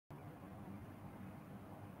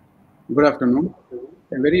Good afternoon.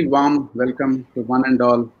 A very warm welcome to one and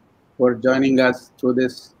all for joining us through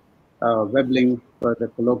this web link for the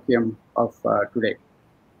colloquium of today.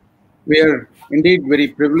 We are indeed very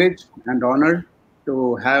privileged and honored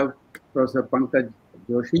to have Professor Pankaj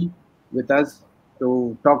Joshi with us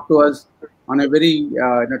to talk to us on a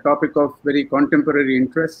topic of very contemporary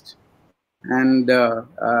interest. And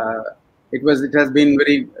it has been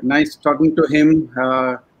very nice talking to him.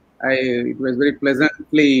 It was very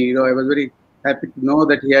pleasantly, I was very happy to know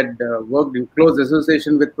that he had worked in close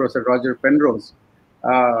association with Professor Roger Penrose,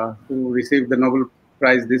 who received the Nobel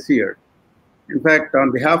Prize this year. In fact,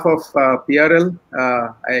 on behalf of PRL,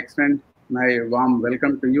 I extend my warm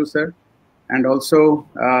welcome to you, sir. And also,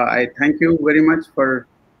 I thank you very much for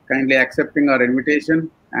kindly accepting our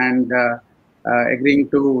invitation and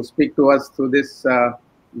agreeing to speak to us through this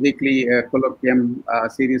weekly colloquium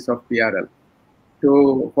series of PRL.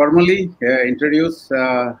 To formally introduce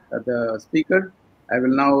the speaker, I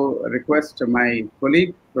will now request my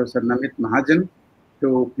colleague, Professor Namit Mahajan,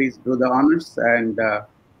 to please do the honors and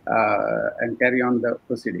carry on the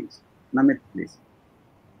proceedings. Namit, please.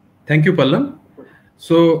 Thank you, Pallam.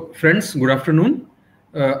 So, friends, good afternoon.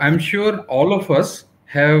 I'm sure all of us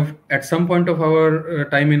have, at some point of our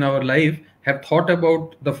time in our life, have thought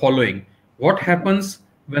about the following. What happens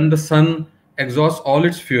when the sun exhausts all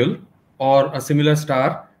its fuel or a similar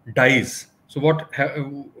star dies? So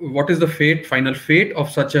what is the final fate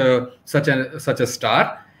of such a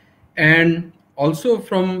star? And also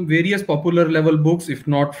from various popular level books, if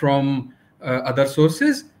not from other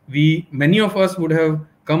sources, many of us would have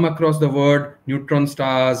come across the word neutron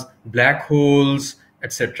stars, black holes,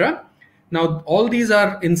 etc. Now, all these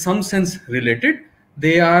are in some sense related.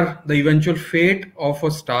 They are the eventual fate of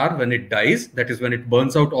a star when it dies, that is when it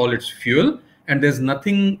burns out all its fuel, and there's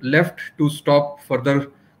nothing left to stop further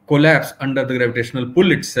collapse under the gravitational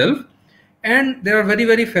pull itself. And there are very,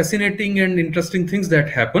 very fascinating and interesting things that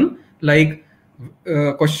happen, like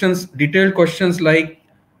detailed questions like,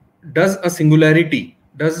 does a singularity,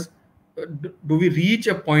 do we reach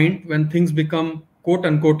a point when things become quote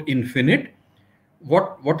unquote infinite?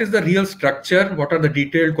 What is the real structure? What are the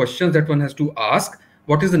detailed questions that one has to ask?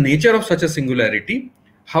 What is the nature of such a singularity?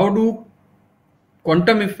 How do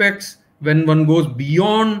quantum effects, when one goes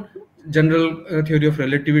beyond general theory of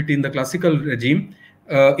relativity in the classical regime,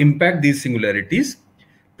 impact these singularities?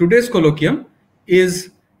 Today's colloquium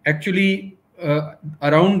is actually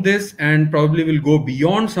around this and probably will go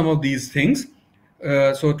beyond some of these things.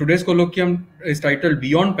 So today's colloquium is titled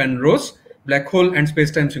Beyond Penrose, Black Hole and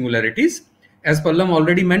Spacetime Singularities. As Pallam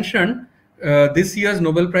already mentioned, this year's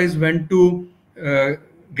Nobel Prize went to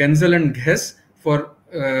Genzel and Hess for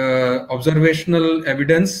observational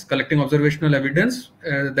evidence, collecting observational evidence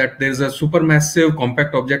that there is a supermassive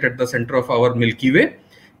compact object at the center of our Milky Way,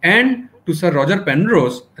 and to Sir Roger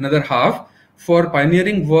Penrose, another half, for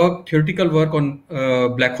pioneering work, theoretical work on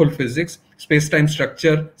black hole physics, space-time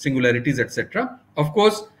structure, singularities, etc. Of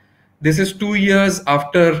course, this is 2 years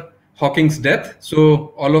after Hawking's death, so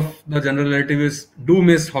all of the general relativists do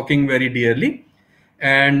miss Hawking very dearly.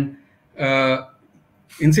 And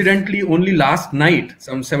incidentally, only last night,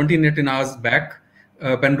 some 17-18 hours back,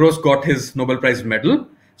 Penrose got his Nobel Prize medal.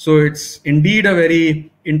 So it's indeed a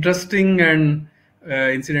very interesting and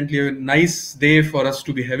incidentally a nice day for us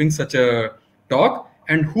to be having such a talk.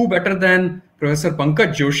 And who better than Professor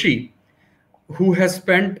Pankaj Joshi, who has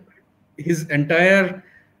spent his entire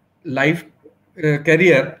life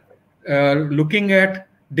career looking at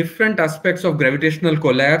different aspects of gravitational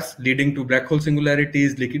collapse leading to black hole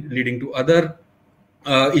singularities, leading to other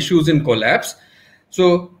issues in collapse.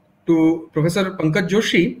 So to Professor Pankaj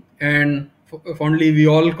Joshi, and fondly we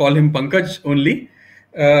all call him Pankaj only,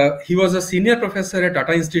 he was a senior professor at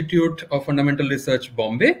Tata Institute of Fundamental Research,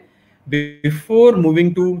 Bombay, before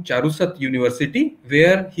moving to Charusat University,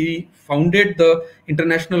 where he founded the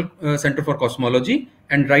International Center for Cosmology,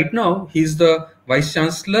 and right now he's the Vice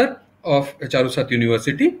Chancellor of Charusat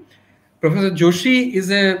University. Professor Joshi is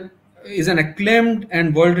an acclaimed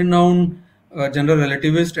and world-renowned general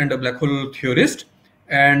relativist and a black hole theorist.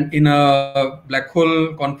 And in a black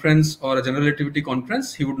hole conference or a general relativity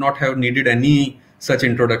conference, he would not have needed any such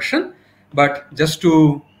introduction. But just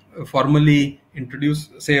to formally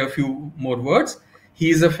say a few more words, he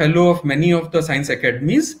is a fellow of many of the science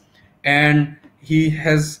academies, and he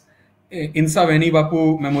has Insa Veni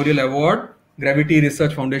Bapu Memorial Award, Gravity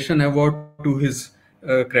Research Foundation Award to his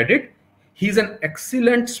credit. He's an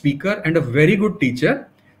excellent speaker and a very good teacher.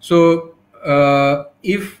 So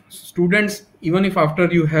if students, even if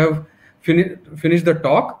after you have finished the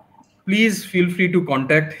talk, please feel free to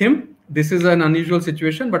contact him. This is an unusual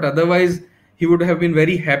situation, but otherwise he would have been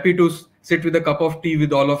very happy to sit with a cup of tea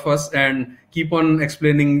with all of us and keep on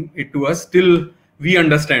explaining it to us till we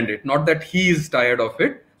understand it. Not that he is tired of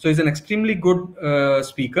it. So he's an extremely good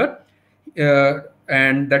speaker.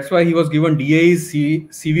 And that's why he was given DAE's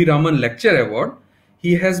C.V. Raman Lecture Award.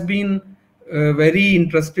 He has been very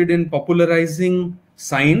interested in popularizing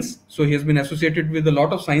science. So he has been associated with a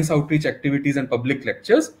lot of science outreach activities and public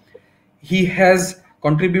lectures. He has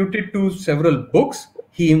contributed to several books.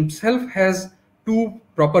 He himself has two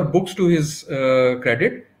proper books to his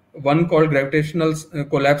credit. One called Gravitational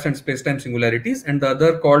Collapse and Spacetime Singularities, and the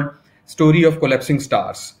other called Story of Collapsing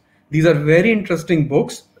Stars. These are very interesting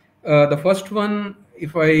books. The first one,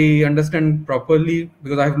 if I understand properly,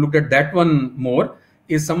 because I have looked at that one more,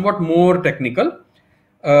 is somewhat more technical.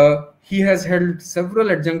 He has held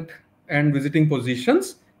several adjunct and visiting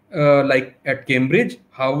positions, like at Cambridge,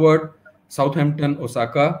 Harvard, Southampton,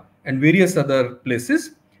 Osaka, and various other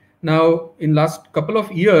places. Now, in last couple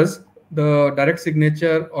of years, the direct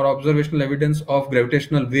signature or observational evidence of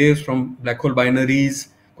gravitational waves from black hole binaries,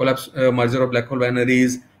 merger of black hole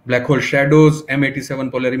binaries, black hole shadows,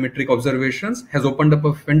 M87 polarimetric observations has opened up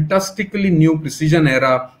a fantastically new precision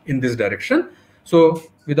era in this direction. So,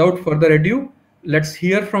 without further ado, let's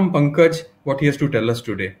hear from Pankaj what he has to tell us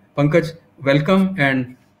today. Pankaj, welcome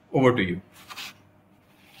and over to you.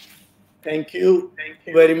 Thank you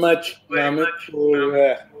very much, Namit,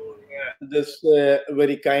 for this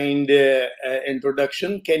very kind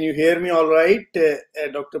introduction. Can you hear me all right,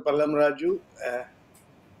 Dr. Pallam Raju?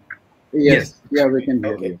 Yes, yeah, we can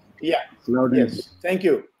hear you. Yeah, Loud and clear. Thank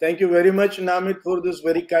you. Thank you very much, Namit, for this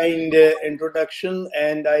very kind introduction.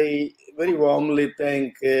 And I very warmly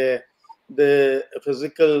thank the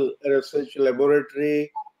Physical Research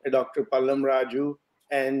Laboratory, Dr. Pallam Raju,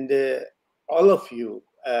 and all of you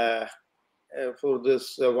for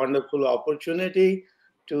this wonderful opportunity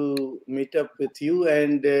to meet up with you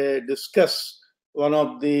and discuss one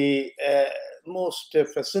of the most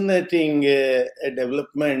fascinating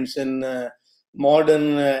developments in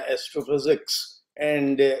modern astrophysics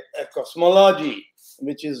and cosmology,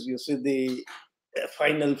 which is, you see, the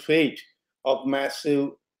final fate of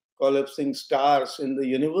massive collapsing stars in the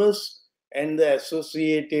universe and the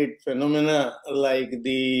associated phenomena like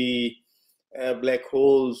the black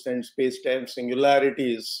holes and space-time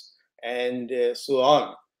singularities and so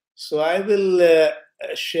on. So I will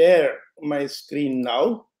share my screen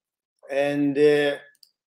now and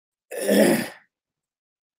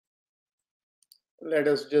let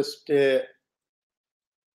us just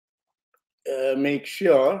make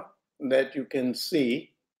sure that you can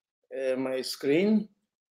see my screen.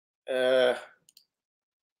 All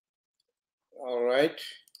right.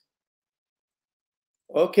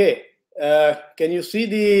 Okay. Can you see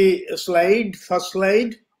the slide, first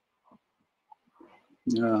slide?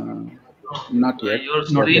 Not yet. Your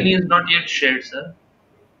screen is not yet shared, sir.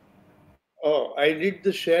 Oh, I did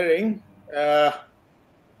the sharing.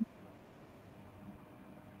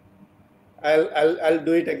 I'll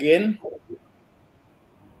do it again.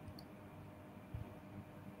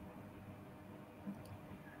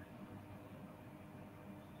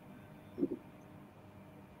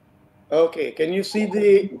 Okay, can you see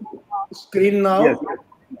the screen now?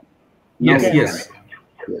 Yes. Yes.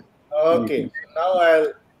 Okay, so now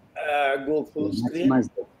I'll go full screen.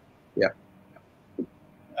 Yeah.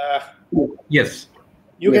 Yes.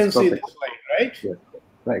 You Yes, can see the perfect. slide, right? Yes.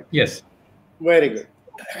 Right. Yes. Very good.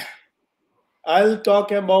 I'll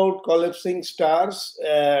talk about collapsing stars,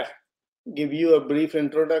 give you a brief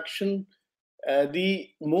introduction. The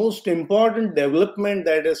most important development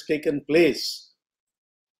that has taken place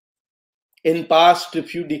in past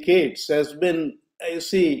few decades has been, you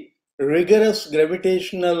see, rigorous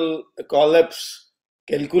gravitational collapse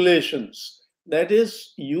calculations. That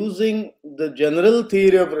is, using the general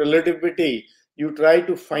theory of relativity, you try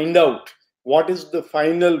to find out what is the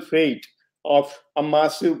final fate of a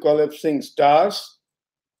massive collapsing stars.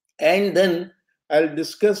 And then I'll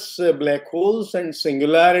discuss black holes and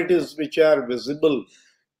singularities which are visible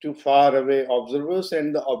to far away observers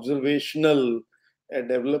and the observational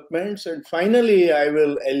developments. And finally, I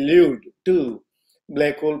will allude to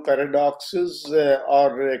black hole paradoxes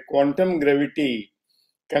or quantum gravity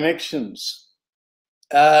connections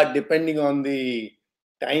depending on the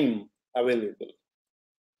time available.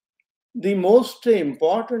 The most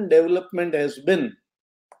important development has been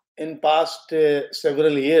in past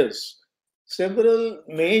several years. Several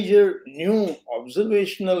major new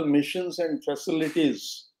observational missions and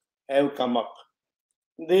facilities have come up.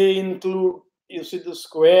 They include, you see, the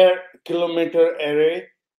Square Kilometer Array,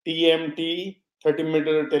 TMT,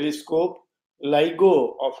 30-meter telescope,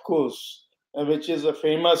 LIGO, of course, which is a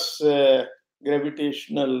famous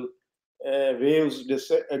gravitational waves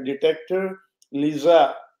detector,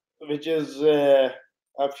 LISA, which is a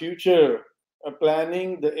future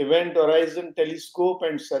planning, the Event Horizon Telescope,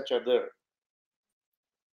 and such other.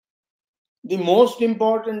 The most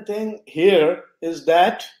important thing here is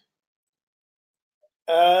that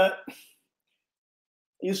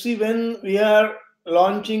you see, when we are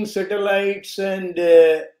launching satellites and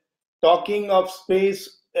talking of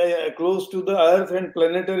space close to the Earth and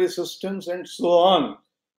planetary systems and so on,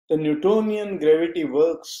 the Newtonian gravity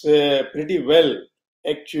works pretty well,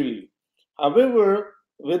 actually. However,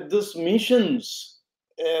 with these missions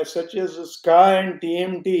such as SKY and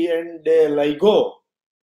TMT and LIGO,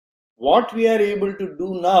 what we are able to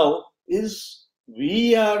do now is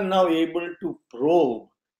we are now able to probe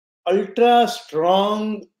ultra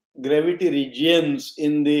strong gravity regions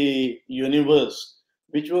in the universe,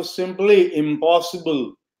 which was simply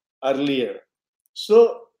impossible earlier.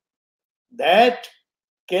 So that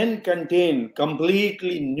can contain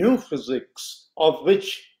completely new physics of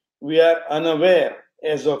which we are unaware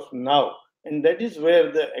as of now. And that is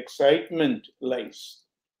where the excitement lies.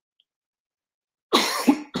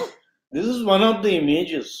 This is one of the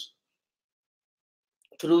images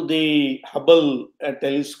through the Hubble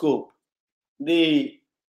telescope. The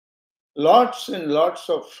lots and lots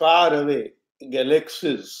of faraway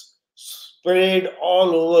galaxies spread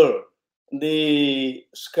all over the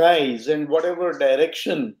skies, and whatever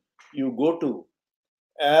direction you go to,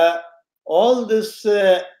 all this,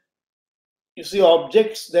 you see,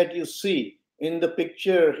 objects that you see in the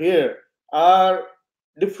picture here are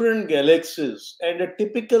different galaxies, and a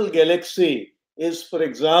typical galaxy is, for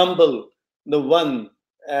example, the one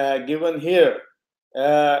given here,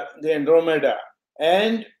 the Andromeda,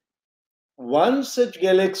 and one such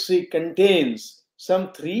galaxy contains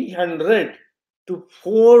some 300 to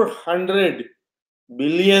 400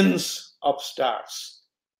 billions of stars.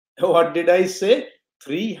 What did I say?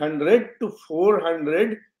 300 to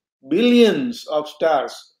 400 billions of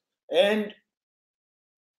stars. And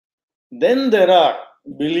then there are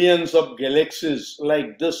billions of galaxies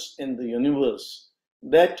like this in the universe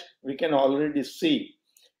that we can already see.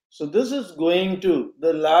 So this is going to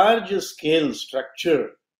the large scale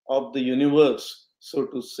structure of the universe, so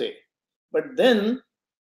to say. But then,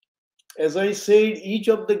 as I said, each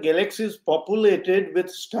of the galaxies populated with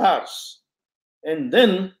stars. And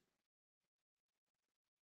then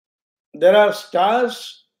there are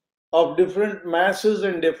stars of different masses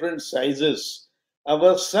and different sizes.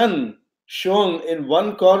 Our sun, shown in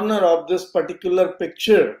one corner of this particular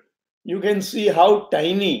picture, you can see how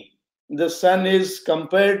tiny the sun is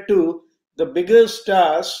compared to the bigger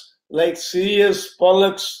stars like Sirius,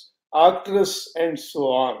 Pollux, Arcturus, and so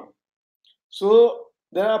on. So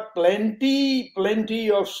there are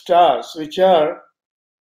plenty of stars which are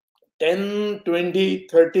 10, 20,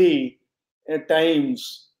 30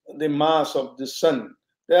 times the mass of the sun.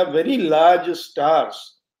 They are very large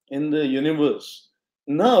stars in the universe.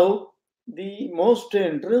 Now, the most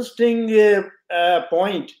interesting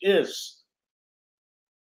point is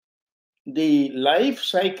the life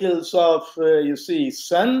cycles of, you see,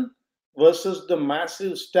 sun versus the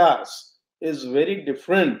massive stars is very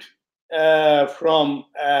different from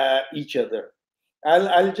each other.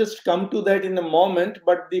 I'll just come to that in a moment,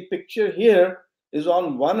 but the picture here is,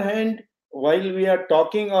 on one hand, while we are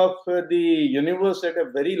talking of the universe at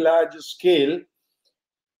a very large scale,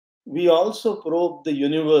 we also probe the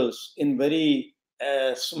universe in very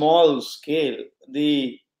small scale.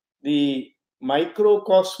 The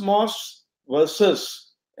microcosmos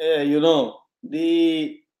versus,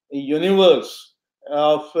 the universe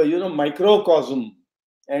of, microcosm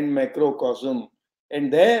and macrocosm.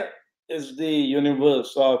 And there is the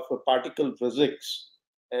universe of particle physics,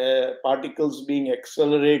 particles being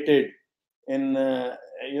accelerated in,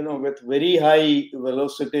 with very high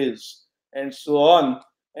velocities and so on.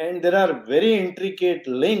 And there are very intricate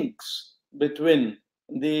links between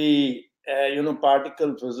the,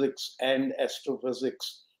 particle physics and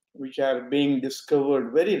astrophysics, which are being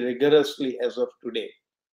discovered very rigorously as of today.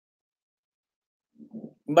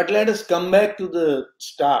 But let us come back to the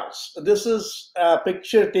stars. This is a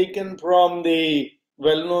picture taken from the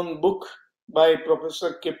well-known book by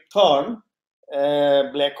Professor Kip Thorne,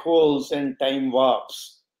 Black Holes and Time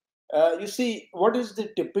Warps. You see, what is the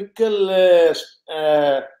typical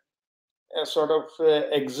sort of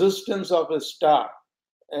existence of a star?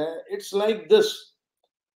 It's like this.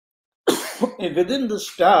 Within the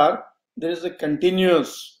star, there is a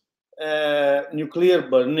continuous nuclear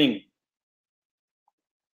burning.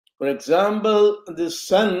 For example, the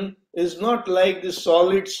sun is not like the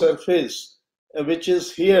solid surface which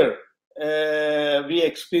is here. We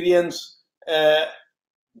experience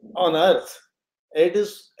on Earth. It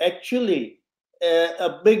is actually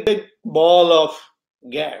a big ball of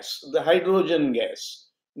gas, the hydrogen gas.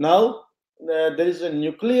 Now, there is a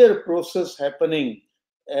nuclear process happening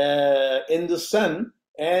in the sun,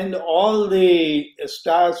 and all the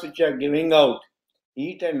stars which are giving out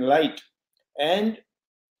heat and light, and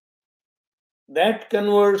that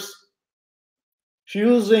converts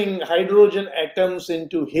fusing hydrogen atoms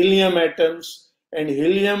into helium atoms, and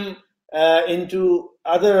helium into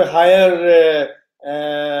other higher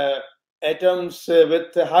atoms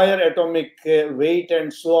with higher atomic weight,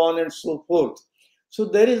 and so on and so forth. So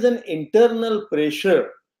there is an internal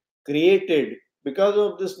pressure created because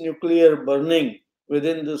of this nuclear burning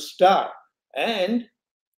within the star. And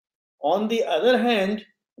on the other hand,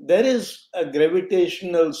 there is a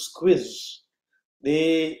gravitational squeeze.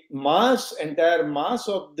 The entire mass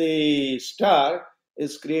of the star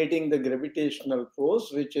is creating the gravitational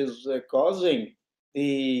force, which is causing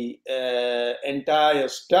the entire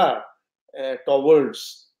star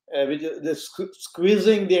towards, which is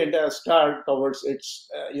squeezing the entire star towards its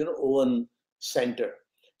own center.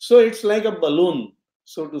 So it's like a balloon,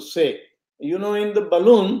 so to say. In the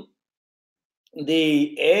balloon,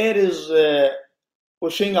 the air is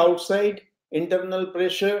pushing outside, internal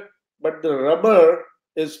pressure, but the rubber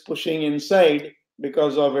is pushing inside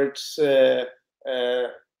because of its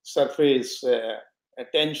surface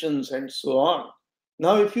tensions and so on.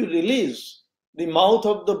 Now, if you release the mouth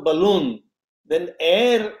of the balloon, then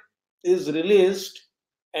air is released,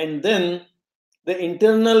 and then the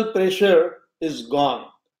internal pressure is gone,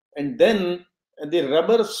 and then the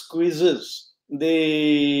rubber squeezes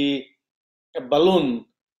the balloon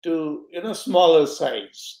to smaller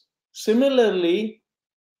size. Similarly,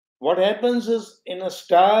 what happens is, in a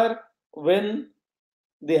star, when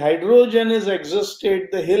the hydrogen is exhausted,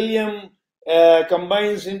 the helium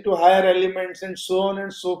combines into higher elements, and so on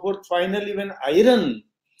and so forth. Finally, when iron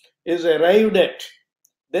is arrived at,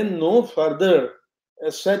 then no further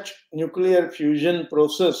such nuclear fusion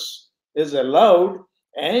process is allowed,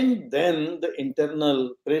 and then the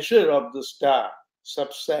internal pressure of the star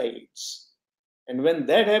subsides. And when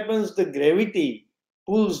that happens, the gravity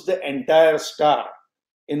pulls the entire star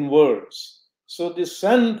inwards. So the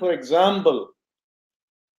sun, for example,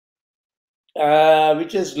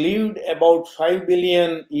 which has lived about 5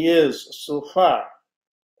 billion years so far,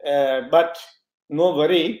 but no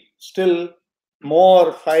worry, still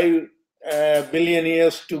more 5 billion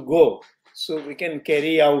years to go. So we can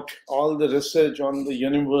carry out all the research on the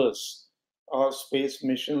universe or space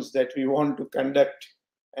missions that we want to conduct,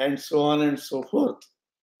 and so on and so forth.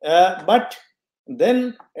 But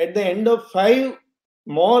then at the end of 5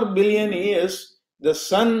 more billion years, the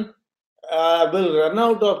sun will run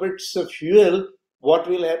out of its fuel. What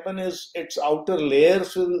will happen is its outer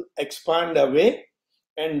layers will expand away,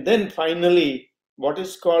 and then finally what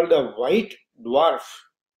is called a white dwarf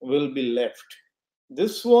will be left.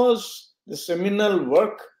 This was the seminal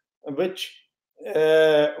work which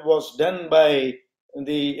was done by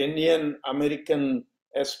the Indian American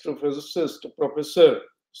astrophysicist Professor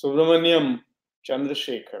Subramaniam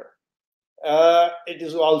Chandrasekhar. It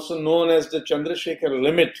is also known as the Chandrasekhar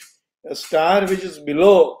limit. A star which is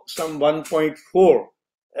below some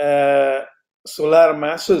 1.4 solar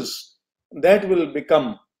masses, that will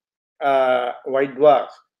become white dwarf.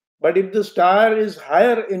 But if the star is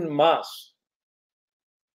higher in mass,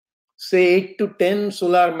 say 8 to 10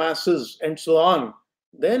 solar masses and so on,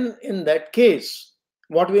 then in that case,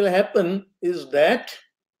 what will happen is that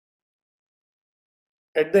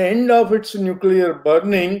at the end of its nuclear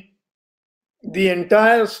burning, the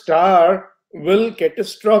entire star will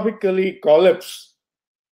catastrophically collapse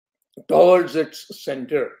towards its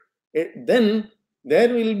center. Then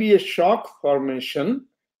there will be a shock formation,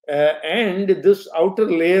 and this outer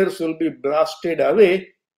layers will be blasted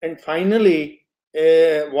away, and finally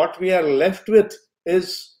what we are left with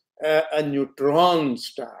is a neutron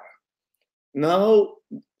star. Now,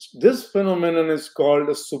 this phenomenon is called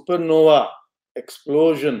a supernova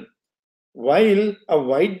explosion. While a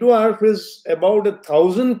white dwarf is about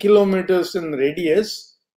 1,000 kilometers in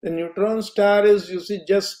radius, the neutron star is,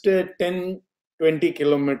 just 10, 20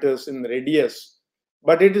 kilometers in radius.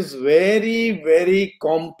 But it is very, very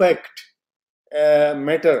compact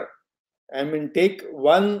matter. I mean, take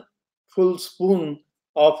one full spoon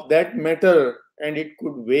of that matter and it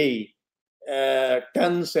could weigh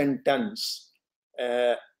tons and tons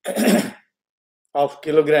of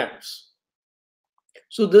kilograms.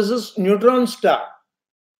 So this is neutron star.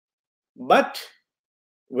 But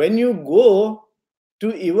when you go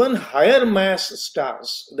to even higher mass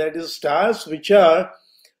stars, that is stars which are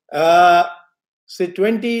say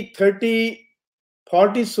 20, 30,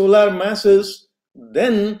 40 solar masses,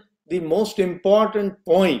 then the most important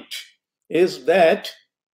point is that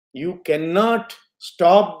you cannot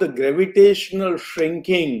stop the gravitational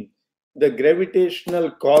shrinking, the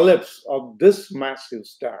gravitational collapse of this massive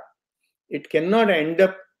star. It cannot end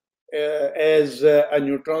up as a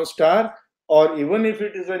neutron star, or even if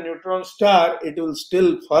it is a neutron star, it will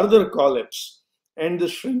still further collapse and the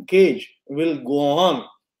shrinkage will go on.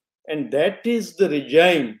 And that is the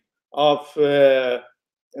regime of the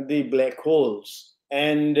black holes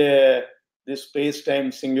and the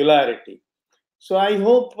space-time singularity. So I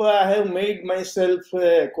hope I have made myself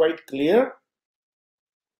quite clear.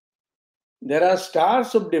 There are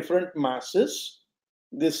stars of different masses.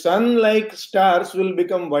 The sun-like stars will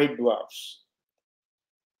become white dwarfs.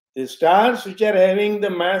 The stars which are having the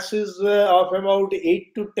masses of about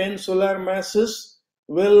 8 to 10 solar masses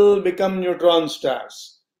will become neutron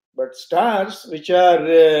stars. But stars which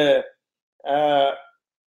are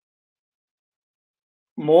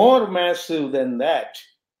more massive than that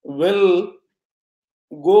will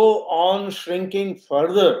go on shrinking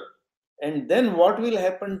further. And then what will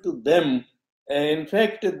happen to them? In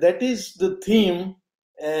fact, that is the theme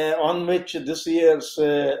on which this year's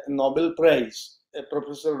Nobel Prize,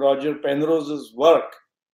 Professor Roger Penrose's work,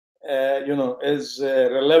 is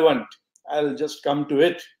relevant. I'll just come to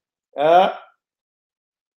it.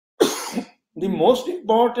 The most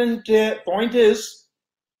important point is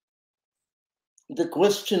the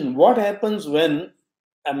question, what happens when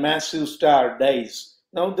a massive star dies?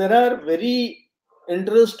 Now, there are very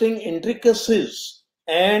interesting intricacies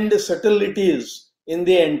and subtleties in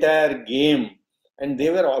the entire game, and they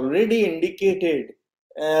were already indicated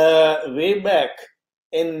way back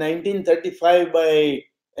in 1935 by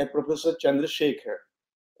Professor Chandrasekhar.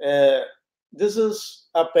 This is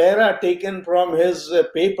a para taken from his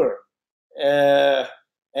paper,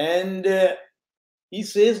 and he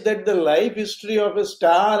says that the life history of a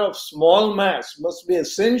star of small mass must be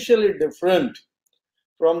essentially different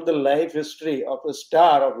from the life history of a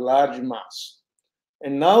star of large mass.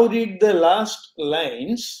 And now read the last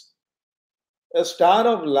lines. A star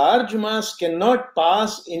of large mass cannot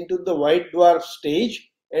pass into the white dwarf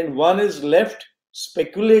stage, and one is left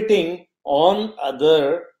speculating on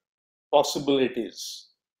other possibilities.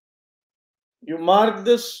 You mark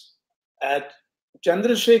this.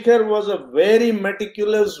 Chandrasekhar was a very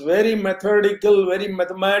meticulous, very methodical, very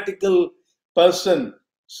mathematical person.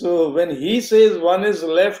 So when he says one is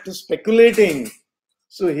left speculating,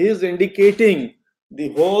 so he is indicating the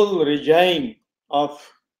whole regime of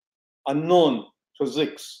unknown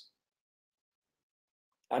physics.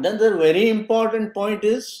 Another very important point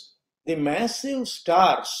is the massive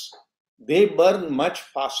stars, they burn much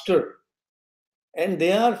faster and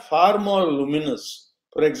they are far more luminous.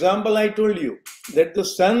 For example, I told you that the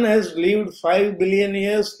sun has lived 5 billion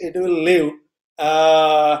years, it will live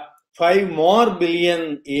 5 more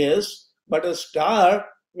billion years, but a star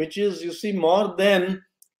which is, you see, more than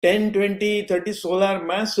 10, 20, 30 solar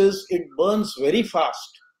masses, it burns very fast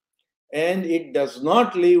and it does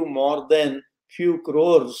not live more than few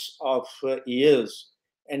crores of years.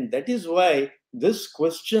 And that is why this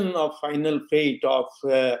question of final fate of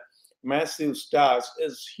massive stars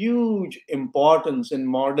is huge importance in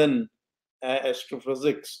modern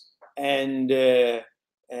astrophysics and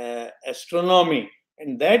astronomy.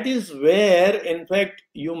 And that is where, in fact,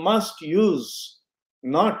 you must use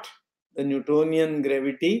not the Newtonian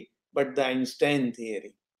gravity, but the Einstein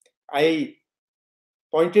theory. I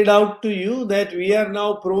pointed out to you that we are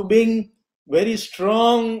now probing very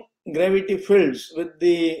strong gravity fields with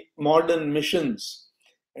the modern missions.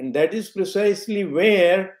 And that is precisely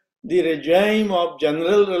where the regime of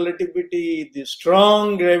general relativity, the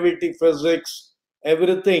strong gravity physics,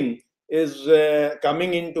 everything is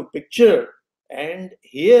coming into picture. And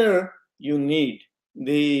here you need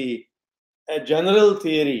the general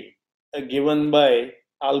theory given by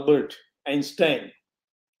Albert Einstein.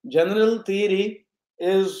 General theory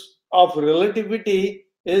is of relativity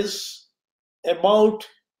is about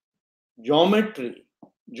geometry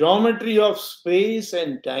of space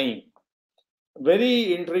and time.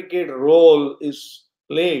 Very intricate role is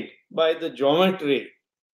played by the geometry.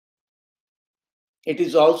 It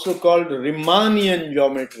is also called Riemannian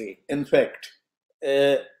geometry. In fact,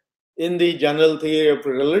 in the general theory of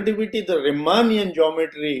relativity, the Riemannian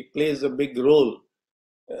geometry plays a big role.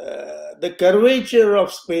 The curvature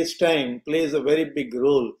of space-time plays a very big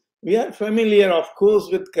role. We are familiar, of course,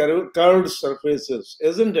 with curved surfaces,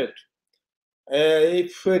 isn't it?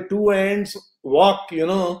 If two ants walk,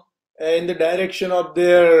 in the direction of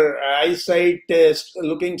their eyesight,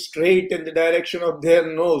 looking straight in the direction of their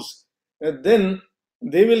nose, then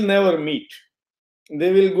they will never meet.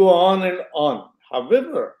 They will go on and on.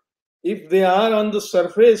 However, if they are on the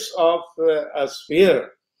surface of a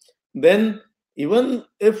sphere, then even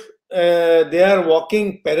if they are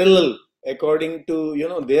walking parallel according to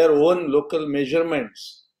their own local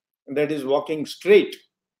measurements, that is walking straight,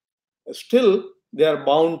 still they are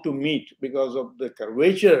bound to meet because of the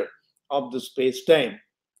curvature of the space-time.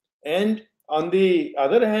 And on the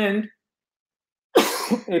other hand,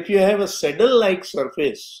 if you have a saddle-like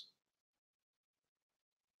surface,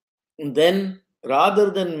 then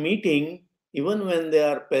rather than meeting, even when they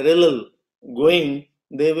are parallel going,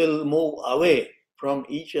 they will move away from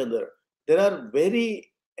each other. There are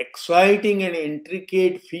very exciting and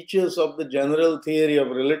intricate features of the general theory of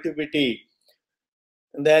relativity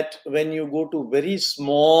that when you go to very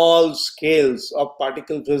small scales of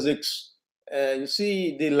particle physics, you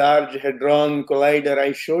see the Large Hadron Collider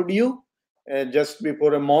I showed you just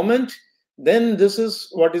before a moment, then this is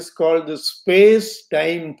what is called the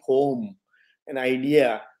space-time foam, an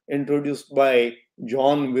idea introduced by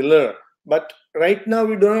John Wheeler. But right now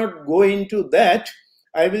we do not go into that.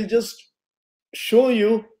 I will just show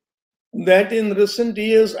you that in recent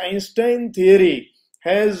years Einstein theory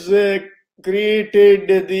has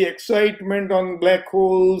created the excitement on black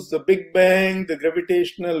holes, the Big Bang, the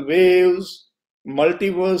gravitational waves,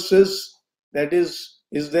 multiverses, that is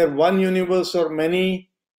there one universe or many,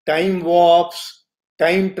 time warps,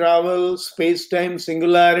 time travel, space-time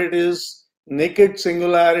singularities, naked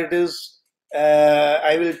singularities.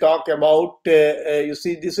 I will talk about, you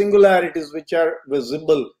see, the singularities which are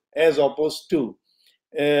visible as opposed to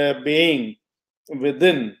being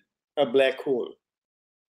within a black hole.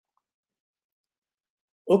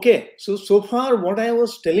 Okay, so far what I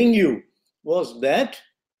was telling you was that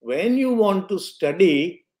when you want to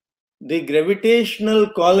study the gravitational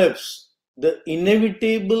collapse, the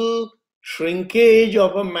inevitable shrinkage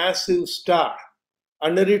of a massive star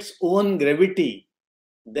under its own gravity,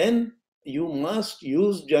 then you must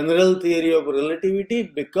use general theory of relativity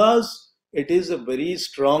because it is a very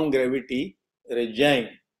strong gravity regime.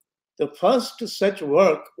 The first such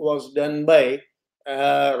work was done by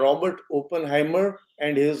Robert Oppenheimer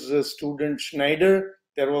and his student Schneider.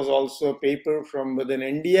 There was also a paper from within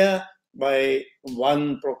India by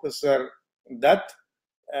one Professor Dutt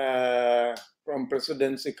from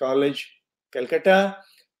Presidency College, Calcutta.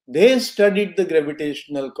 They studied the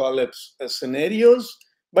gravitational collapse scenarios,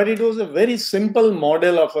 but it was a very simple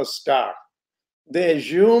model of a star. They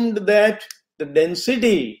assumed that the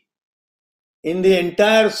density in the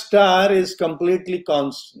entire star is completely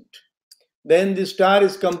constant. Then the star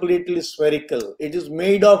is completely spherical. It is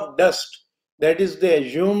made of dust. That is, they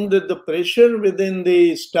assumed that the pressure within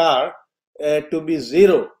the star to be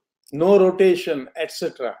zero, no rotation,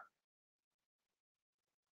 etc.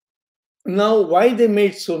 Now, why they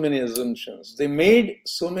made so many assumptions? They made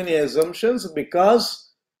so many assumptions because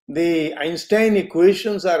the Einstein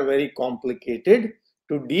equations are very complicated.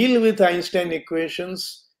 To deal with Einstein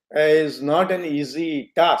equations is not an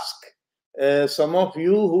easy task. Some of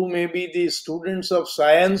you who may be the students of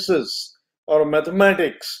sciences or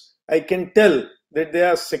mathematics, I can tell that they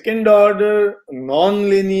are second order,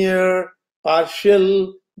 non-linear,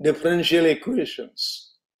 partial differential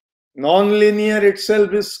equations. Non-linear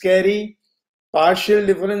itself is scary. Partial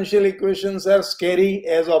differential equations are scary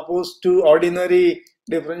as opposed to ordinary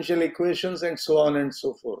differential equations, and so on and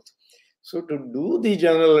so forth. So to do the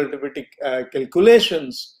general relativity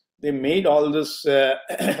calculations, they made all these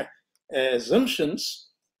assumptions,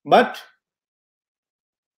 but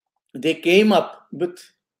they came up with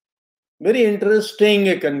very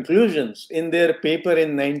interesting conclusions in their paper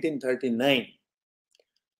in 1939.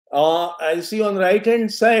 I see on the right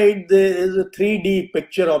hand side there is a 3D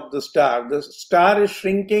picture of the star. The star is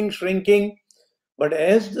shrinking, but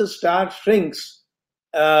as the star shrinks,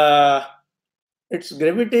 its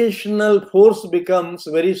gravitational force becomes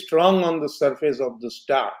very strong on the surface of the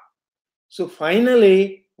star. So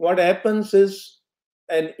finally, what happens is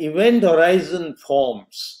an event horizon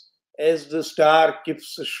forms as the star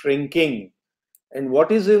keeps shrinking. And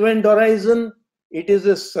what is event horizon? It is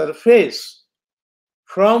a surface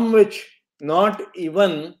from which not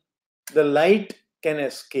even the light can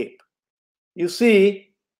escape. You see,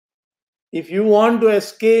 if you want to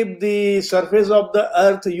escape the surface of the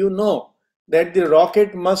earth, you know that the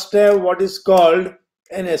rocket must have what is called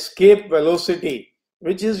an escape velocity,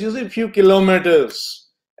 which is usually a few kilometers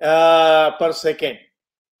per second.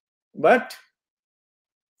 But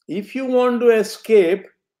if you want to escape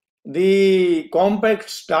the compact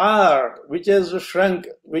star which has shrunk,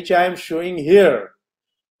 which I am showing here,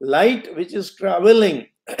 light which is traveling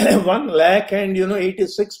 1 lakh and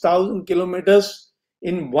 86,000 kilometers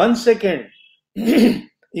in 1 second.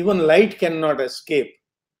 Even light cannot escape.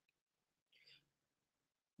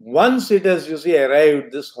 Once it has,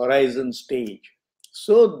 arrived this horizon stage.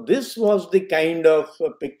 So this was the kind of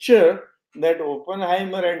picture that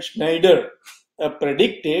Oppenheimer and Schneider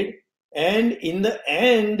predicted. And in the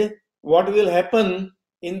end, what will happen?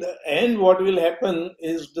 In the end, what will happen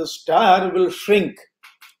is the star will shrink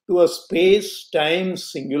to a space-time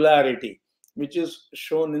singularity, which is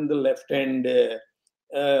shown in the left-hand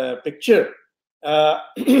picture.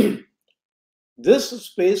 This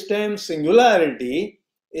space-time singularity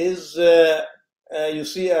is, a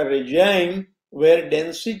regime where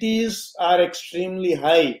densities are extremely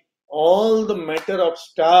high. All the matter of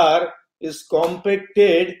star is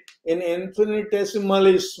compacted in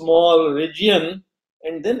infinitesimally small region,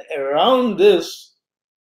 and then around this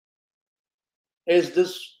is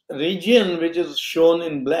this region which is shown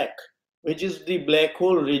in black, which is the black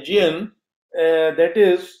hole region. That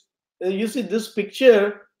is, this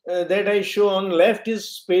picture that I show on left is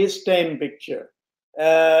space-time picture.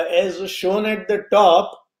 As shown at the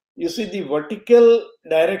top, you see the vertical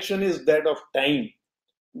direction is that of time.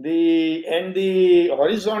 And the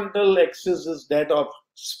horizontal axis is that of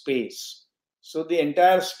space. So the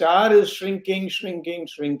entire star is shrinking, shrinking,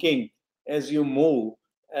 shrinking as you move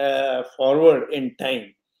forward in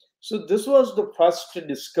time. So this was the first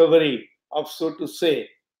discovery of, so to say,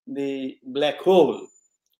 the black hole.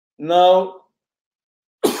 Now,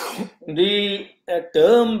 the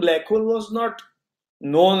term black hole was not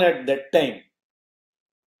known at that time.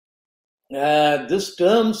 This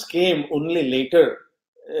terms came only later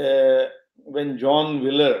when John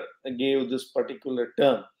Wheeler gave this particular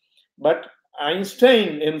term. But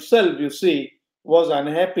Einstein himself, was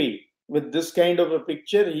unhappy with this kind of a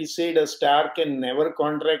picture. He said a star can never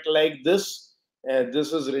contract like this.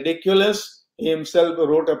 This is ridiculous. He himself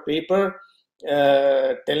wrote a paper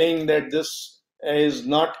telling that this is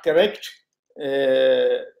not correct.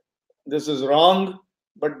 This is wrong.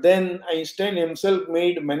 But then Einstein himself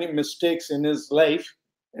made many mistakes in his life,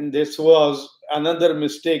 and this was another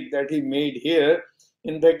mistake that he made here.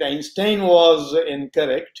 In fact, Einstein was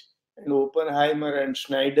incorrect, and Oppenheimer and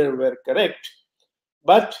Schneider were correct.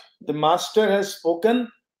 But the master has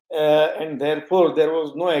spoken, and therefore there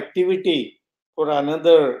was no activity for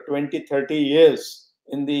another 20, 30 years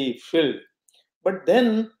in the field. But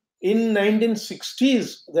then in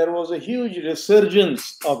 1960s, there was a huge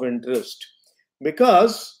resurgence of interest,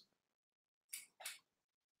 because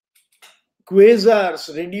quasars,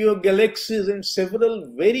 radio galaxies, and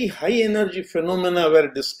several very high energy phenomena were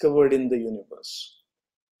discovered in the universe.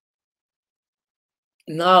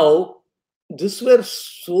 Now, these were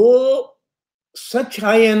such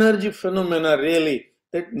high energy phenomena really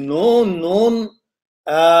that no known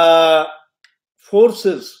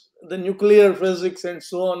forces, the nuclear physics and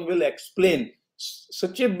so on, will explain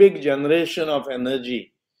such a big generation of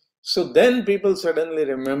energy. So then people suddenly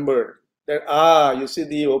remembered that,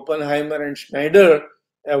 the Oppenheimer and Schneider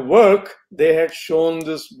work, they had shown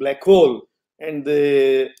this black hole and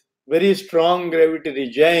the very strong gravity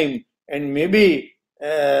regime, and maybe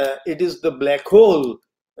it is the black hole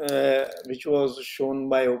which was shown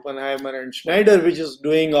by Oppenheimer and Schneider which is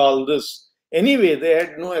doing all this. Anyway, they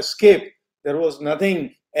had no escape. There was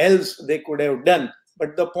nothing else they could have done.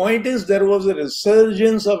 But the point is, there was a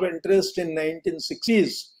resurgence of interest in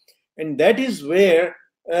 1960s. And that is where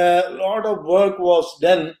a lot of work was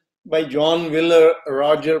done by John Wheeler,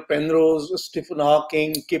 Roger Penrose, Stephen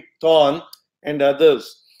Hawking, Kip Thorne, and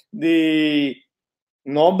others. The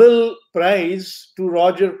Nobel Prize to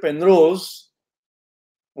Roger Penrose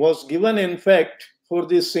was given, in fact, for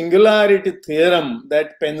the singularity theorem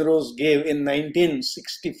that Penrose gave in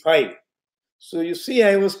 1965. So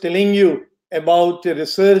I was telling you about the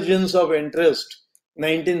resurgence of interest,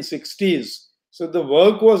 1960s. So the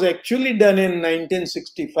work was actually done in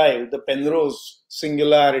 1965, the Penrose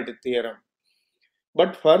singularity theorem.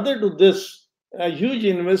 But further to this, a huge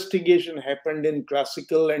investigation happened in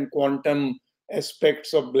classical and quantum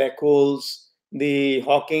aspects of black holes, the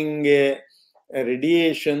Hawking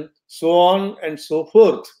radiation, so on and so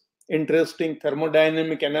forth. Interesting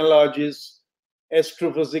thermodynamic analogies,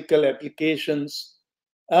 astrophysical applications.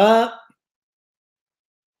 But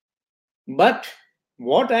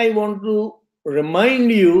what I want to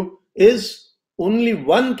remind you is only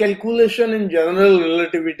one calculation in general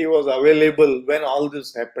relativity was available when all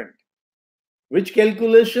this happened. Which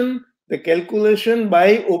calculation? The calculation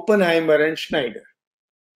by Oppenheimer and Schneider.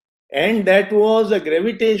 And that was a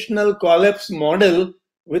gravitational collapse model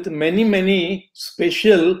with many, many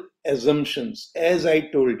special assumptions, as I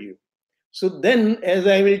told you. So then, as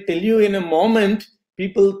I will tell you in a moment,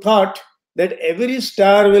 people thought that every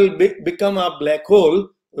star will become a black hole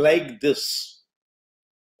like this.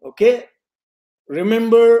 Okay?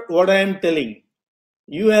 Remember what I am telling.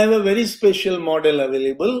 You have a very special model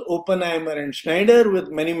available, Oppenheimer and Schneider, with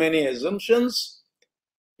many assumptions.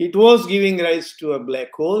 It was giving rise to a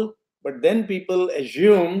black hole, but then people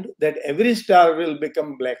assumed that every star will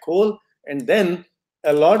become black hole, and then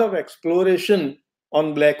a lot of exploration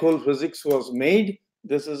on black hole physics was made.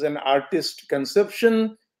 This is an artist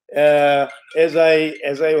conception. As I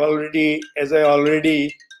already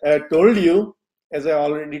told you,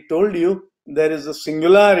 there is a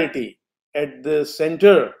singularity at the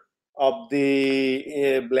center of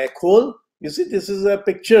the black hole. You see, this is a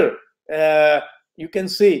picture. You can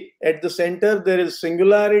see at the center there is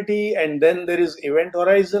singularity, and then there is event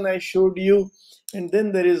horizon I showed you, and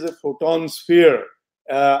then there is a photon sphere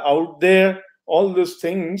out there. All these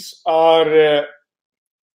things are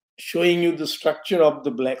showing you the structure of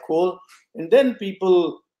the black hole. And then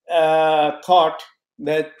people thought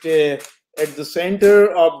that at the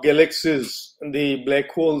center of galaxies, the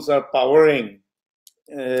black holes are powering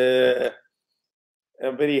a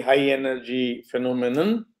very high energy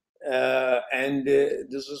phenomenon. And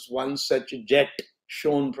this is one such jet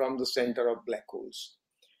shown from the center of black holes.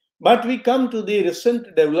 But we come to the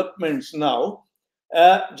recent developments now.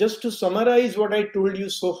 Just to summarize what I told you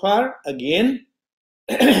so far, again,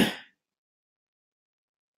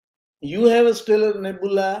 you have a stellar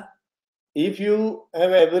nebula. If you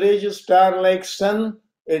have average star like Sun,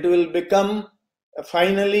 it will become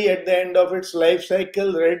finally at the end of its life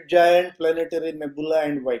cycle red giant, planetary nebula,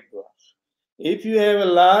 and white dwarf. If you have a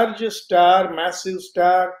large star, massive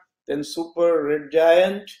star, then super red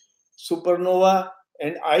giant, supernova,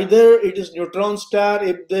 and either it is neutron star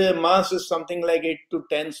if the mass is something like 8 to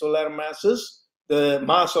 10 solar masses, the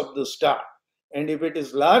mass of the star. And if it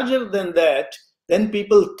is larger than that, then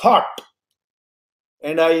people thought,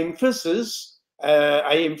 and I emphasize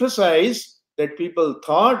that people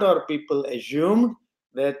thought or people assumed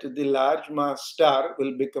that the large mass star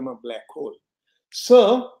will become a black hole.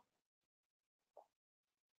 So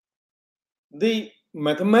the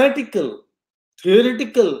mathematical,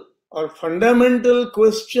 theoretical, or fundamental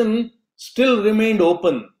question still remained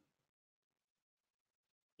open.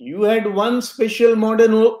 You had one special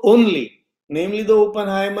model only, namely the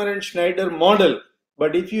Oppenheimer and Schneider model.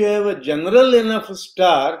 But if you have a general enough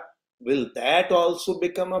star, will that also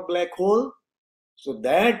become a black hole? So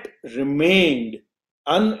that remained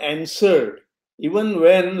unanswered even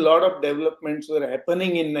when a lot of developments were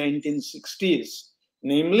happening in 1960s.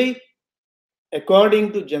 Namely,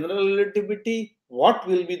 according to general relativity, what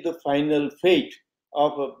will be the final fate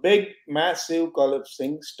of a big, massive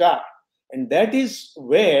collapsing star? And that is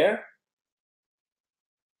where,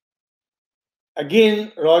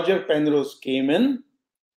 again, Roger Penrose came in.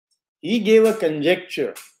 He gave a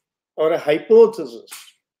conjecture or a hypothesis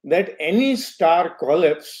that any star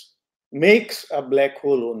collapse makes a black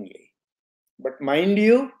hole only. But mind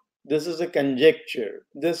you, this is a conjecture,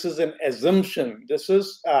 this is an assumption, this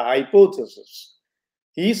is a hypothesis.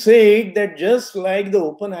 He said that just like the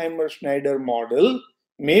Oppenheimer-Schneider model,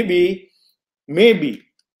 maybe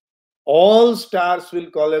all stars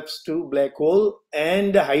will collapse to black hole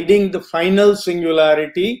and hiding the final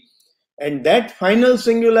singularity. And that final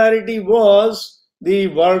singularity was the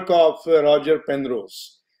work of Roger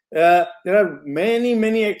Penrose. There are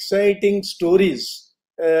many exciting stories,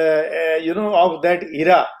 of that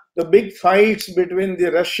era. The big fights between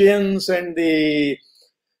the Russians and the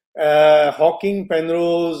Hawking,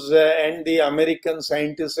 Penrose, and the American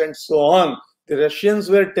scientists and so on. The Russians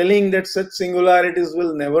were telling that such singularities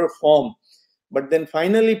will never form. But then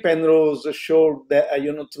finally Penrose showed that,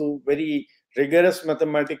 through very rigorous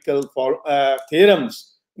mathematical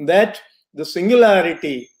theorems that the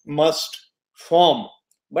singularity must form.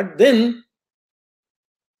 But then,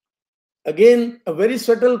 again, a very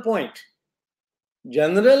subtle point.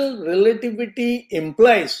 General relativity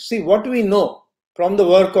implies, see what we know from the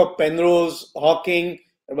work of Penrose, Hawking,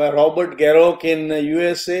 by Robert Garrock in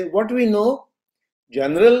USA, what we know,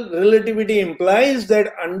 general relativity implies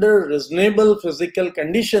that under reasonable physical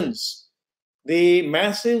conditions, the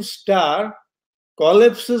massive star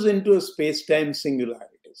collapses into a space-time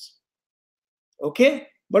singularities. Okay?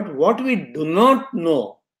 But what we do not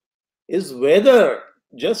know is whether,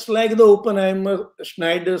 just like the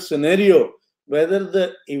Oppenheimer-Schneider scenario, whether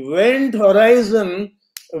the event horizon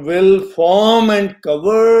will form and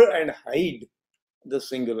cover and hide the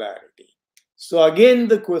singularity. So again,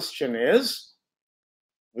 the question is,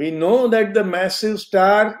 we know that the massive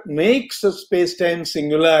star makes a space-time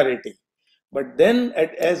singularity. But then,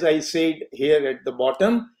 as I said here at the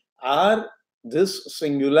bottom, are these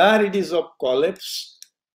singularities of collapse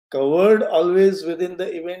covered always within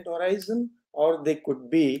the event horizon, or they could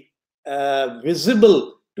be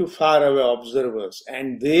visible to faraway observers?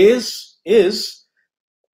 And this is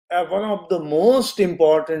one of the most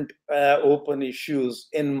important open issues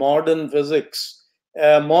in modern physics,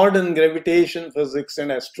 modern gravitation physics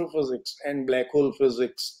and astrophysics and black hole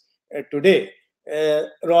physics today.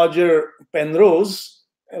 Roger Penrose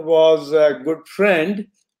was a good friend,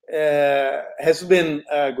 has been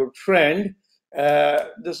a good friend.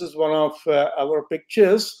 This is one of our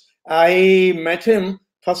pictures. I met him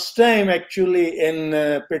first time actually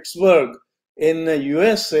in Pittsburgh in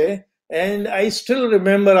USA, and I still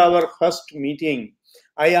remember our first meeting.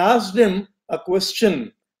 I asked him a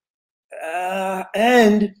question,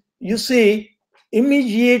 and you see,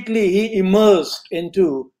 immediately he immersed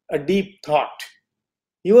into a deep thought.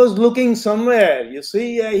 He was looking somewhere, you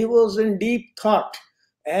see, he was in deep thought.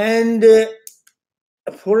 And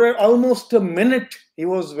for almost a minute, he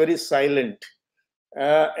was very silent.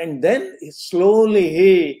 And then slowly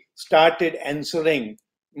he started answering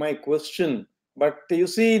my question. But you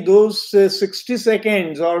see, those 60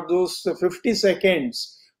 seconds or those 50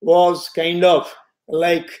 seconds was kind of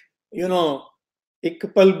like, you know,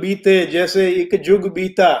 ik pal beete jaise ik jug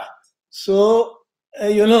beeta. So,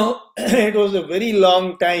 you know, it was a very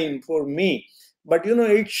long time for me. But, you know,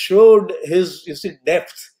 it showed his, you see,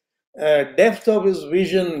 depth of his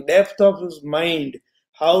vision, depth of his mind,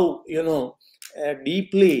 how, you know,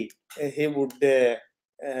 deeply he would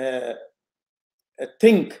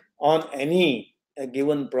think on any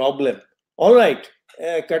given problem. All right,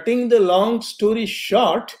 cutting the long story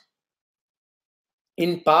short,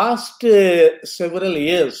 in past several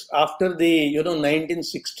years after the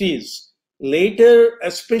 1960s, later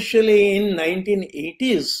especially in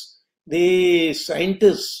 1980s, the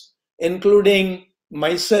scientists, including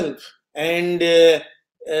myself and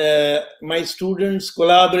my students,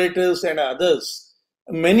 collaborators, and others,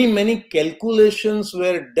 many calculations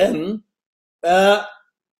were done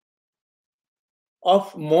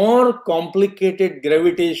of more complicated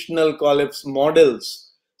gravitational collapse models.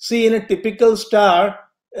 See, in a typical star,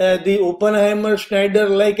 the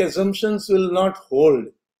Oppenheimer-Schneider-like assumptions will not hold.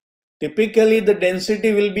 Typically, the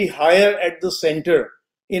density will be higher at the center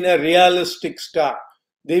in a realistic star.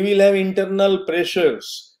 They will have internal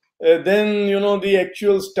pressures. Then, the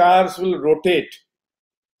actual stars will rotate.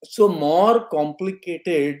 So, more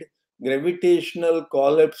complicated gravitational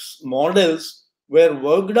collapse models were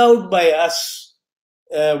worked out by us,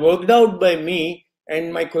 worked out by me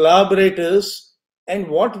and my collaborators. And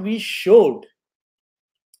what we showed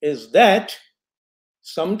is that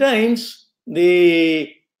sometimes the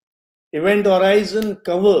event horizon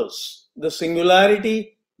covers the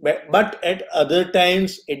singularity, but at other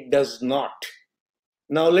times it does not.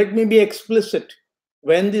 Now, let me be explicit.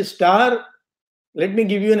 When the star, let me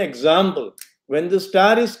give you an example. When the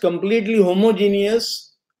star is completely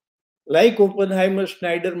homogeneous, like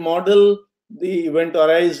Oppenheimer-Schneider model, the event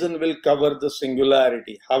horizon will cover the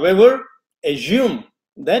singularity. However, assume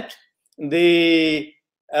that the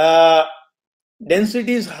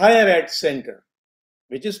density is higher at center,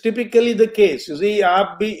 which is typically the case. You see,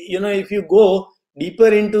 if you go deeper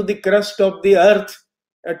into the crust of the earth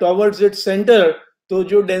towards its center, तो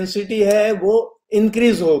जो density है वो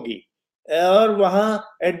increase होगी, और वहाँ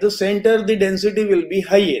at the center the density will be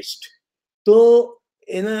highest. So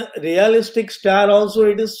in a realistic star also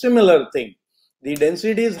it is similar thing. The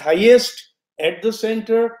density is highest at the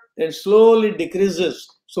center, then slowly decreases.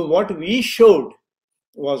 So what we showed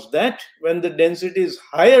was that when the density is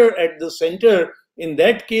higher at the center, in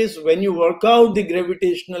that case, when you work out the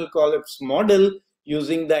gravitational collapse model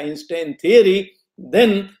using the Einstein theory,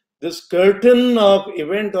 then this curtain of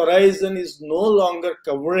event horizon is no longer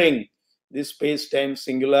covering the space-time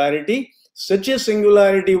singularity. Such a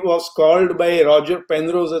singularity was called by Roger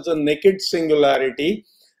Penrose as a naked singularity.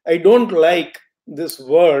 I don't like this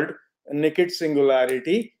word, naked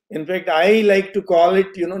singularity. In fact, I like to call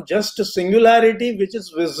it, just a singularity which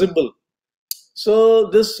is visible. So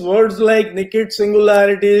these words like naked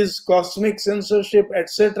singularities, cosmic censorship,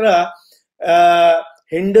 etc.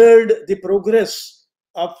 Hindered the progress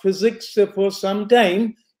of physics for some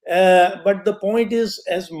time. But the point is,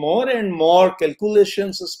 as more and more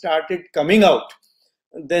calculations started coming out,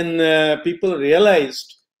 then people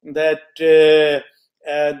realized that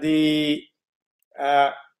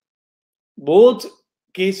both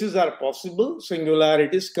cases are possible.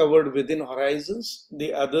 Singularities covered within horizons,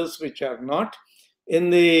 the others which are not. In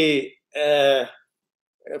the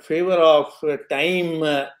favor of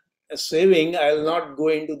time saving. I'll not go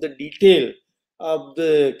into the detail of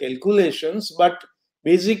the calculations, but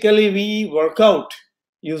basically we work out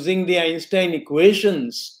using the Einstein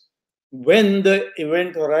equations when the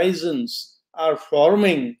event horizons are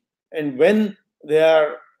forming and when they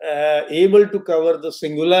are able to cover the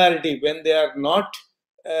singularity, when they are not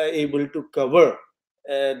able to cover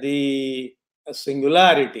the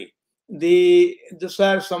singularity. These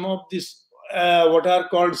are some of these what are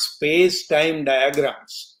called space-time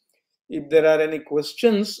diagrams. If there are any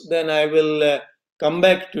questions, then I will come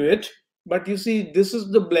back to it. But you see, this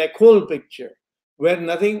is the black hole picture where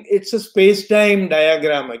nothing, it's a space-time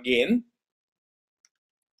diagram again.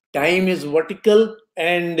 Time is vertical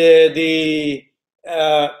and the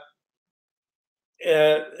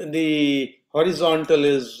horizontal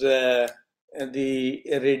is the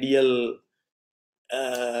radial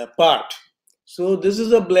part. So this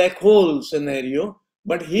is a black hole scenario,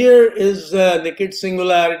 but here is a naked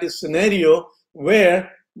singularity scenario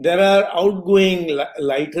where there are outgoing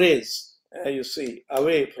light rays, you see,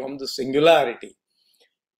 away from the singularity.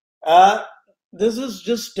 This is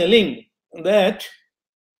just telling that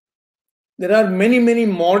there are many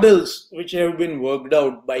models which have been worked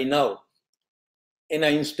out by now in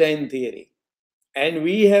Einstein theory. And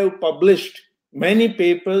we have published many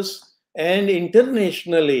papers and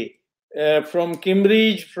internationally from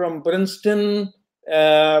Cambridge, from Princeton,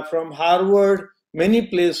 from Harvard, many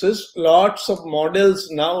places, lots of models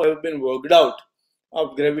now have been worked out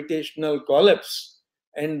of gravitational collapse.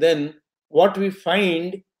 And then what we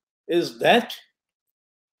find is that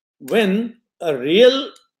when a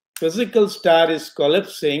real physical star is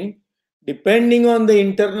collapsing, depending on the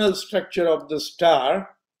internal structure of the star,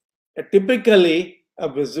 typically a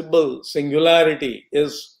visible singularity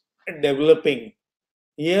is developing.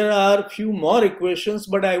 Here are a few more equations,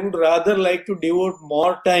 but I would rather like to devote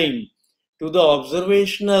more time to the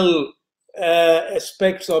observational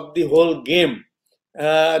aspects of the whole game.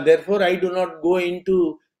 Therefore, I do not go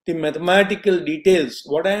into the mathematical details.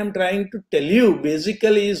 What I am trying to tell you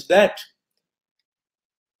basically is that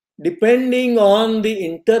depending on the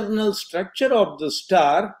internal structure of the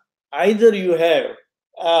star, either you have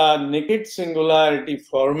a naked singularity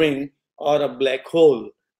forming or a black hole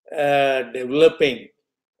developing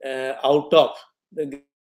out of the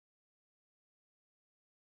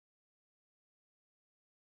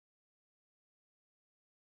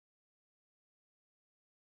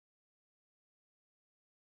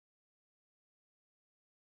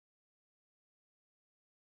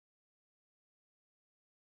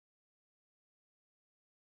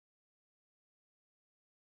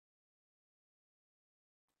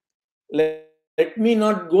let me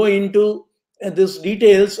not go into these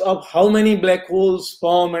details of how many black holes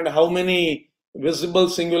form and how many visible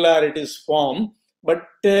singularities form. But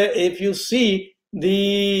if you see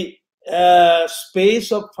the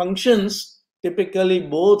space of functions, typically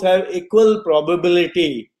both have equal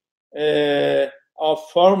probability of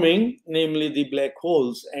forming, namely the black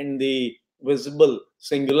holes and the visible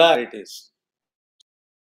singularities.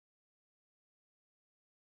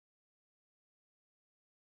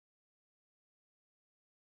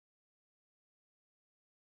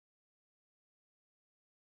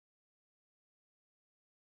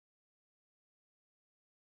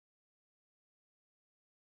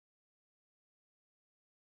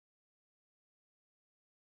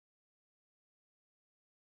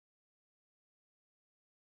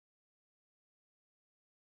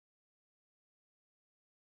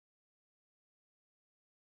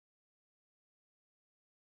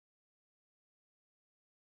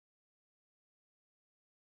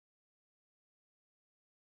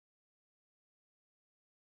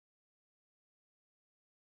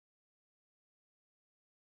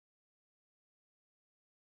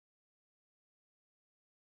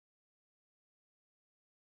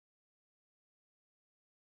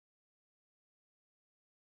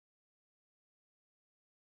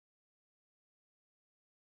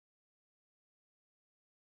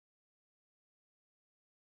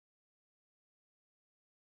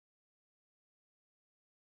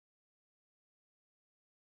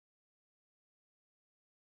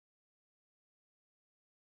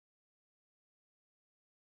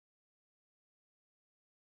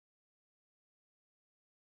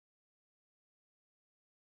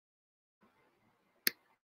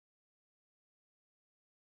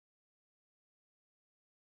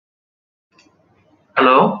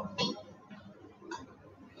 Hello?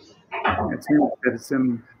 I think there is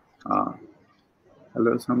some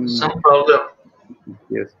hello, Some problem.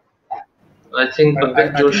 yes. I think I Pankaj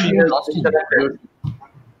think Joshi we have has lost him. disconnected.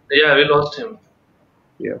 Yeah, we lost him.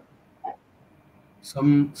 Yeah.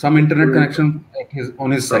 Some internet connection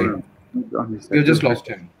on his side. Problem on his We side. have just lost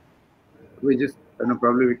him. We just,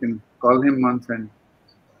 probably we can call him once and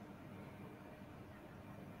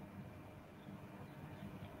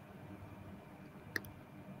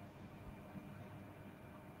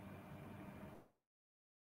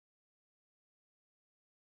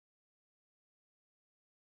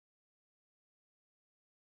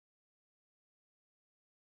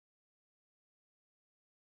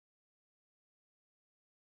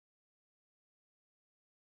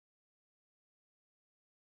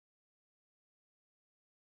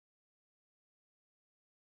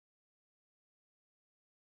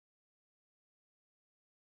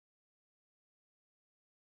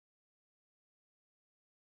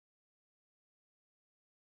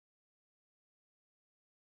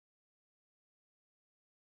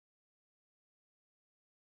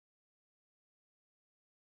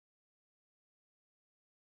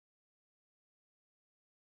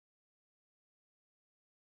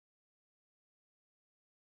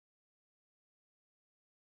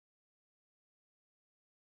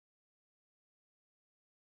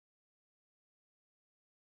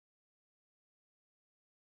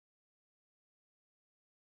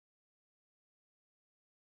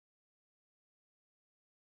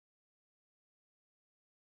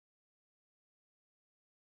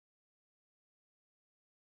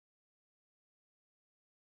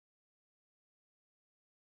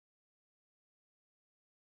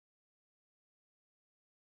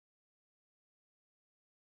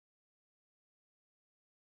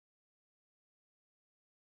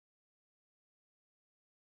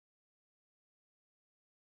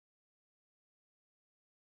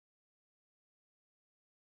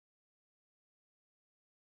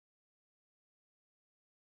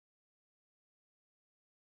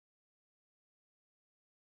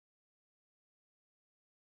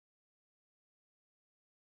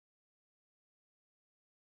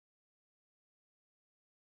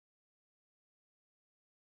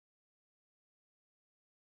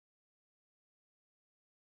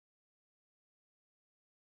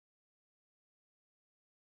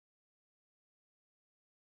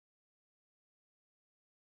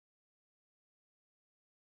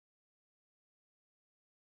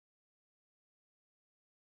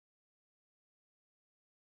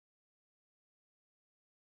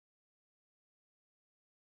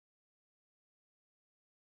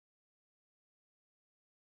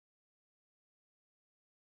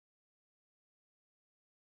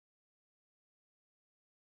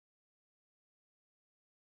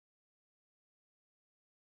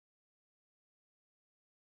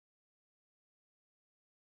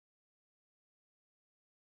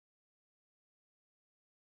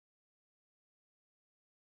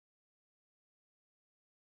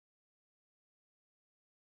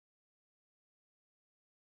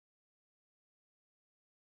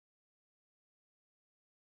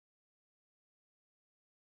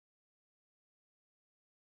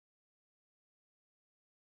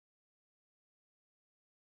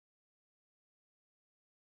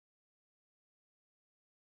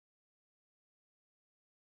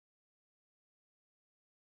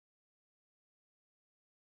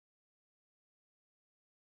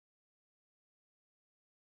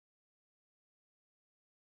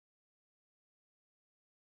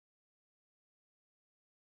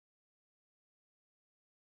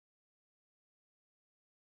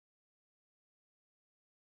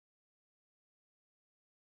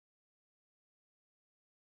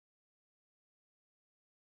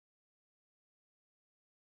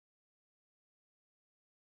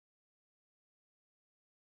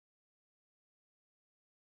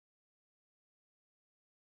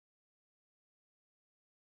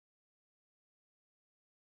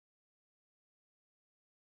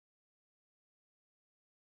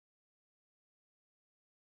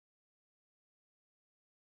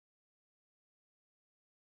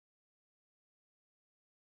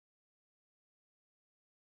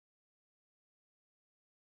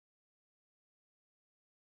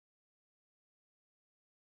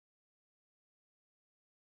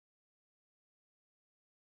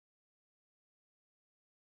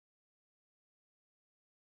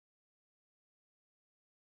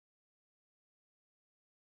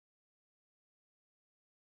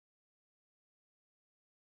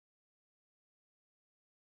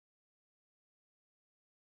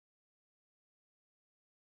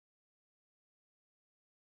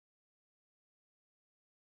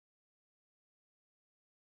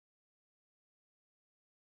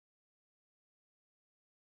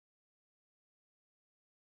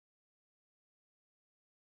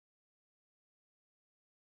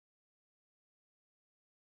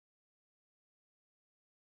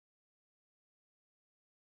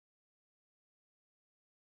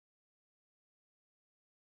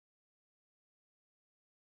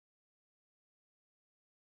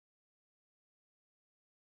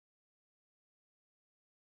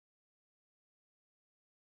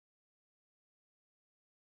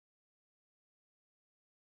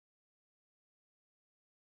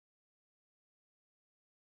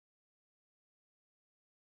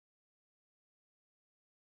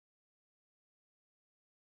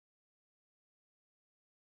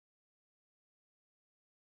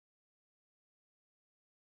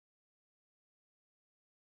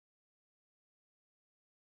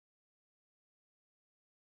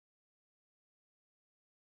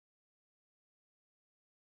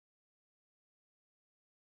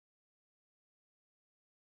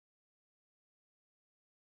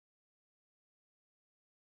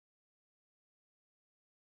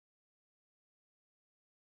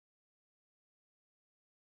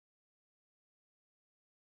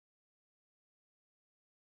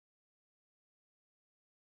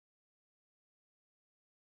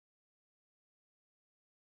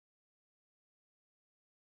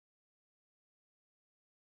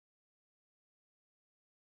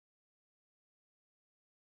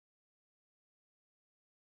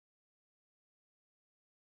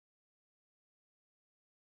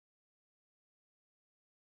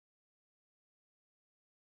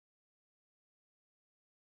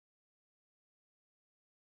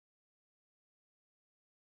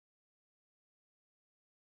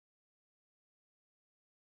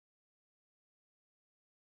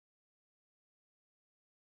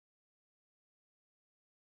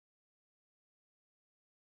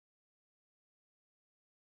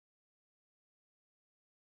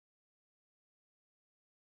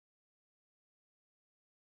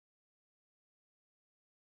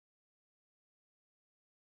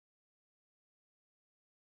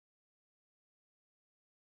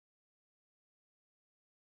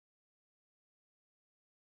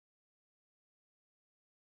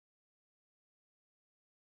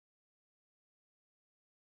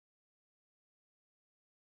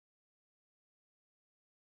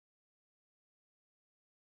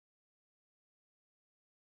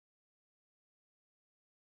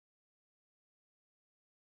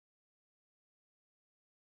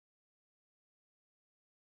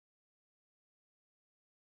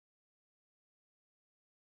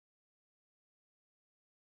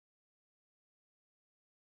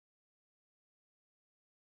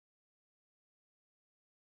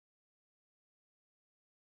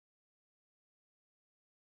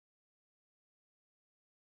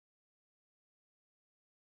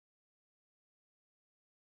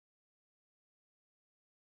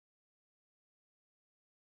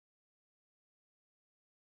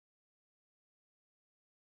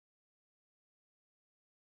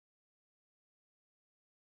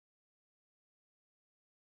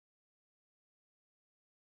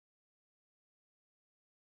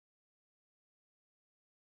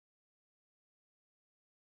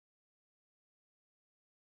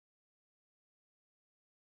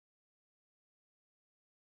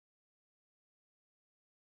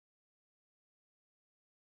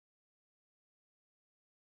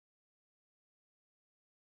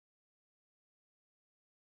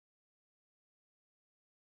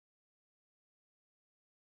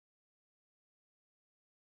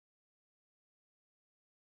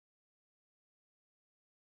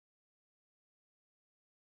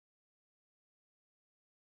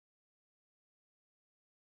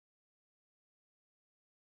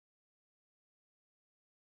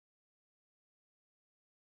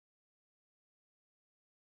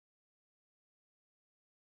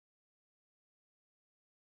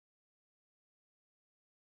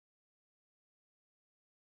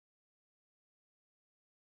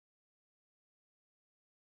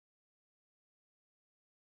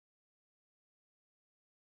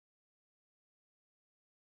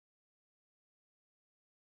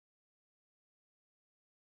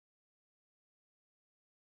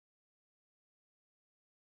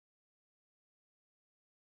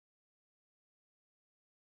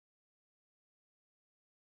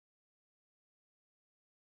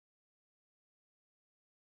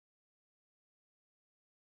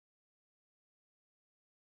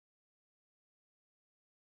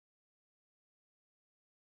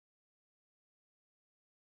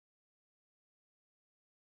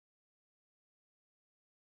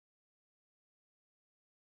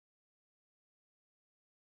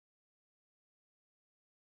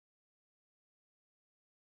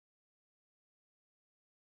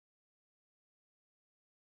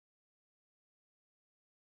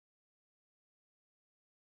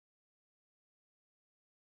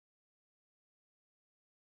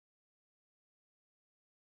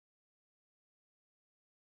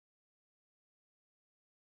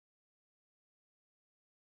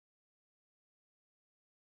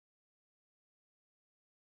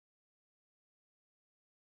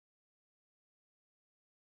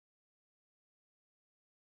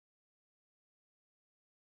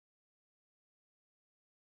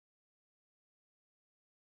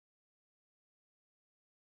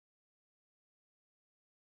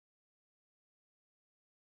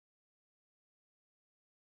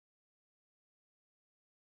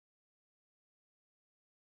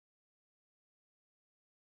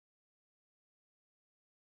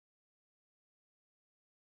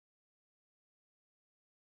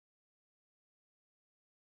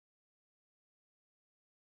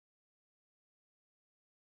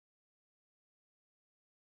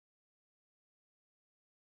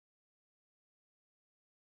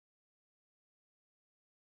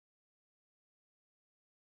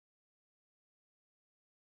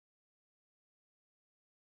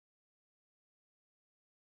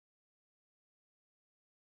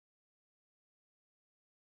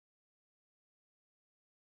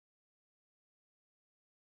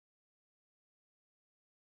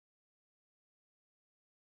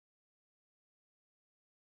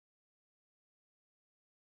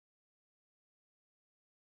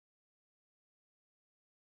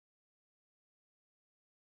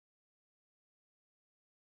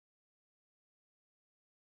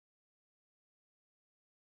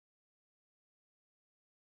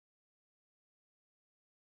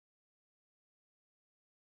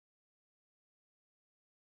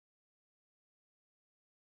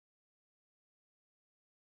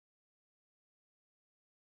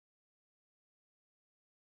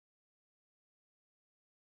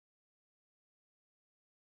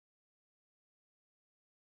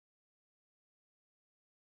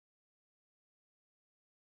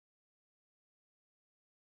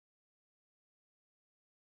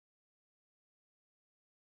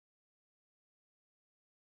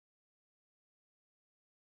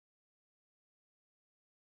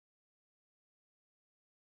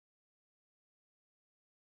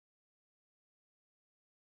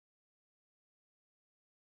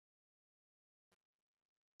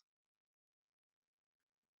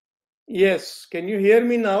Yes, can you hear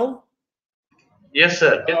me now? Yes,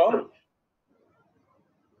 sir. Hello?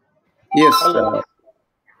 Yes. Hello?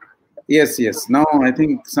 Yes. Now I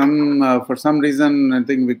think for some reason I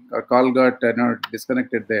think our call got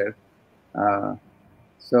disconnected there.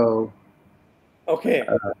 So Okay.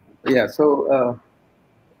 yeah. So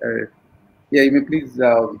yeah, you may please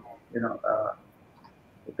Okay.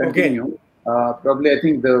 continue. Probably I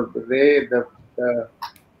think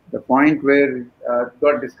the point where it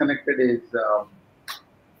got disconnected is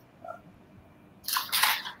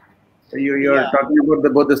you're Yeah. talking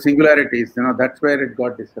about both the singularities. That's where it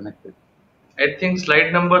got disconnected. I think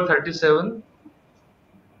slide number 37.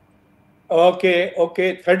 Okay.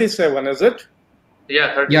 Okay. 37, is it? Yeah,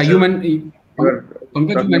 Yeah, 37. You're Pankaj, you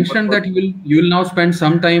talking about mentioned that you will now spend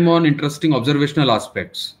some time on interesting observational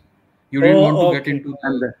aspects. You didn't want to Oh, get okay. into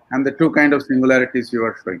and the two kind of singularities you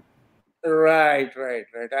are showing. Right.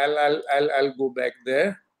 I'll go back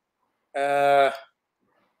there.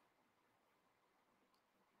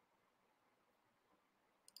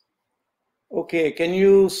 Okay. Can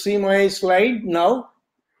you see my slide now?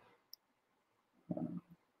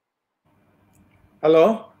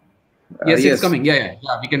 Hello? Yes, it's Yes. coming. Yeah,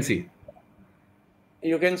 we can see.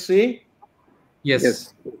 You can see? Yes.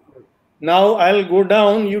 Yes. Now I'll go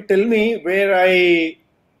down. You tell me where I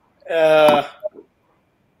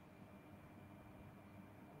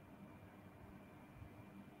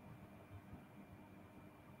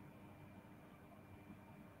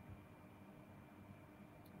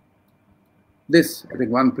This, I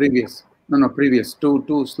think one previous. No, previous.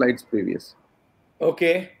 Two slides previous.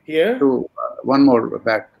 okay, here? One more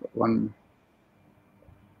back. One.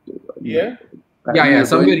 Here? I know you're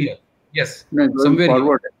Somewhere going. here. Yes, No, going somewhere here.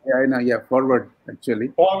 forward. Yeah, I know. Yeah, forward actually.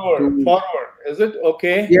 Forward. Is it?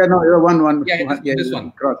 Okay. Yeah, no, you're one. Yeah, Yeah, this you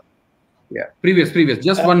one. cross. Yeah. Previous,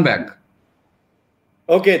 just one back.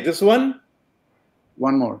 Okay, this one?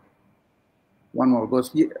 One more. One more.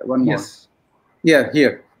 Goes. One more. Yes. Yeah,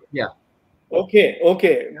 here. Yeah. Okay.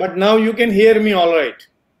 But now you can hear me all right.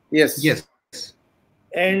 Yes. Yes.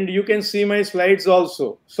 And you can see my slides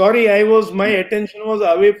also. Sorry, my attention was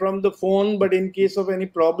away from the phone, but in case of any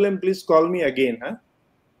problem, please call me again. Huh?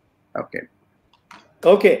 Okay.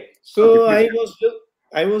 Okay. Okay, So please.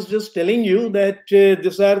 I was just telling you that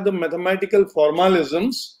these are the mathematical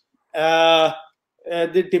formalisms.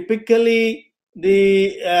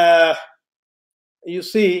 You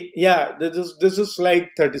see, yeah, this is slide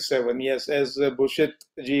 37. Yes, as Bushit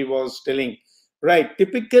ji was telling. Right.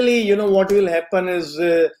 Typically, what will happen is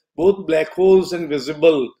both black holes and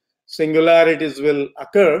visible singularities will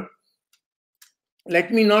occur.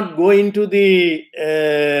 Let me not go into the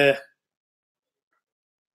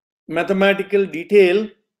mathematical detail.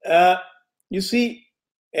 You see,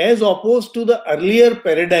 as opposed to the earlier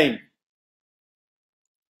paradigm,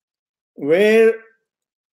 where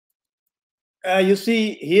you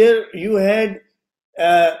see here you had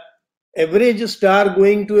average star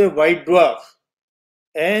going to a white dwarf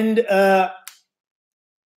and a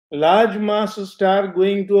large mass star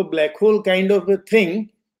going to a black hole kind of a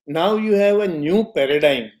thing. Now you have a new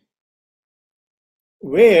paradigm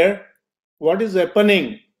where what is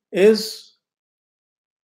happening is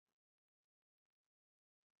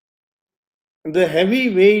the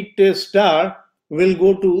heavyweight star will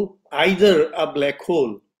go to either a black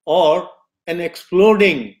hole or an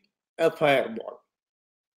exploding a fireball.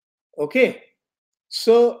 Okay.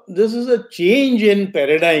 So this is a change in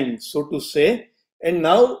paradigm, so to say. And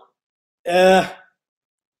now, can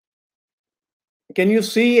you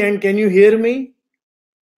see and can you hear me?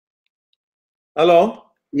 Hello?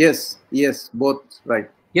 Yes. Both right.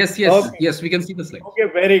 Yes, Okay. we can see the slide. Okay,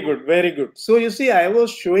 very good. So you see, I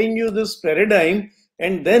was showing you this paradigm,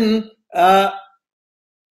 and then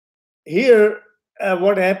here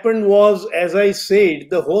what happened was, as I said,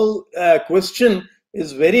 the whole question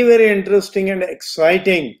is very interesting and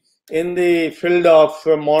exciting in the field of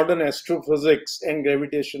modern astrophysics and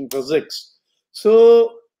gravitation physics.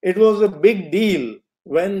 So it was a big deal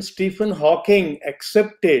when Stephen Hawking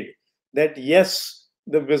accepted that yes,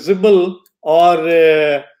 the visible or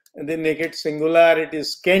the naked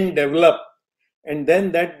singularities can develop, and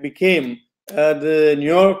then that became the New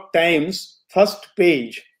York Times first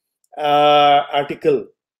page article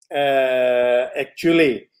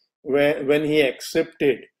actually when he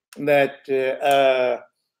accepted that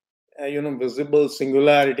visible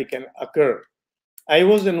singularity can occur. I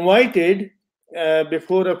was invited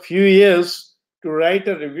before a few years to write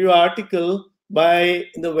a review article by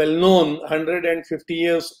the well-known 150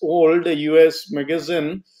 years old US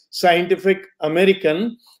magazine Scientific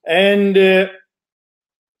American, and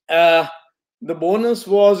The bonus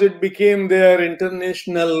was it became their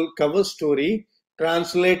international cover story,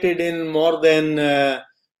 translated in more than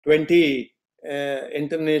 20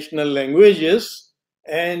 international languages.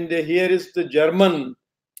 And here is the German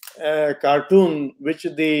cartoon which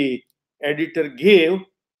the editor gave.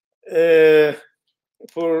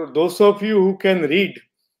 For those of you who can read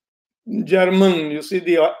German, you see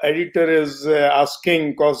the editor is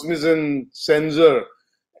asking Cosmician censor,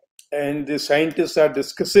 and the scientists are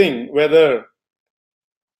discussing whether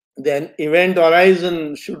the event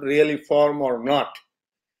horizon should really form or not.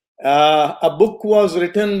 A book was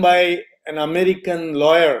written by an American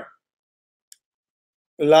lawyer,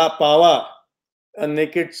 La Pava, A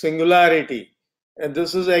Naked Singularity. And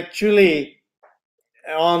this is actually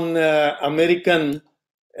on American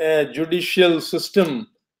judicial system,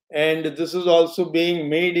 and this is also being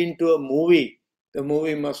made into a movie. The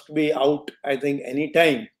movie must be out, I think,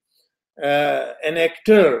 anytime. An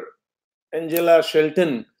actor, Angela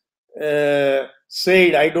Shelton,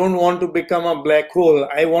 said, "I don't want to become a black hole.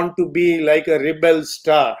 I want to be like a rebel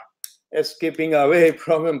star, escaping away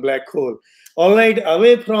from a black hole." All right,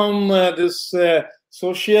 away from this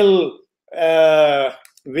social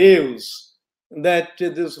waves that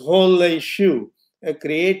this whole issue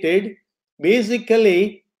created.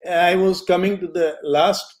 Basically, I was coming to the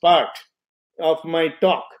last part of my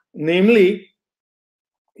talk, namely,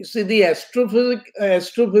 you see, the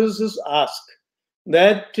astrophysicists ask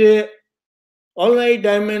that, all right,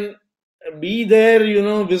 I mean, be there,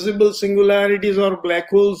 visible singularities or black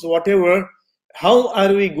holes, whatever, how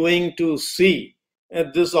are we going to see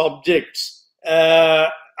these objects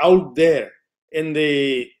out there in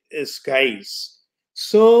the skies?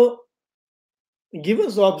 So, give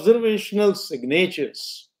us observational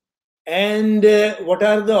signatures. And what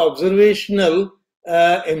are the observational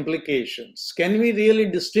implications? Can we really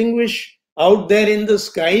distinguish out there in the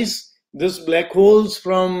skies these black holes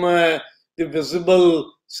from the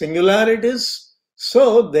visible singularities?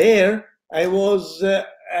 So there I was,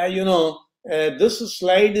 this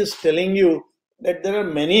slide is telling you that there are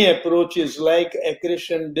many approaches like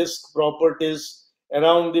accretion disk properties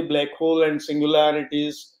around the black hole and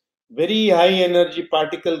singularities, very high energy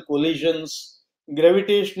particle collisions,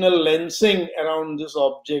 gravitational lensing around these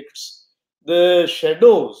objects, the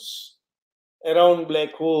shadows around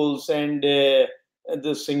black holes and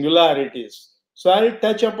the singularities. So I'll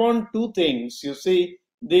touch upon two things. You see,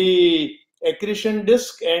 the accretion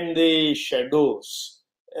disk and the shadows.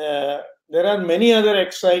 There are many other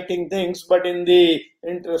exciting things, but in the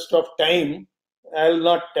interest of time, I'll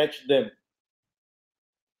not touch them.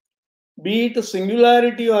 Be it a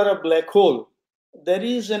singularity or a black hole, there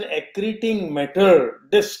is an accreting matter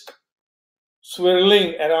disk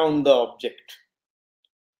swirling around the object.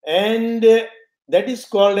 And that is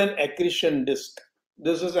called an accretion disk.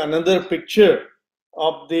 This is another picture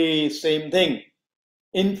of the same thing.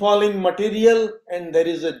 Infalling material, and there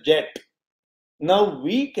is a jet. Now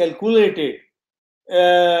we calculated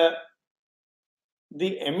the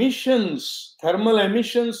emissions, thermal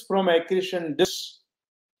emissions from accretion disks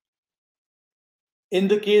in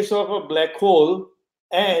the case of a black hole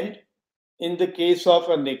and in the case of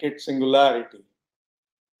a naked singularity.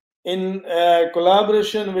 In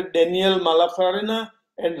collaboration with Daniel Malafarina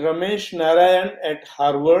and Ramesh Narayan at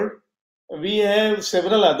Harvard, we have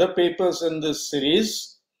several other papers in this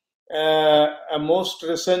series. A most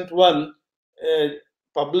recent one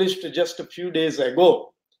published just a few days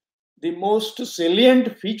ago. The most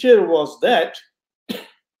salient feature was that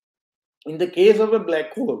in the case of a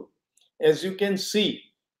black hole, as you can see,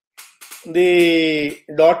 the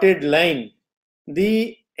dotted line,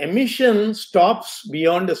 the emission stops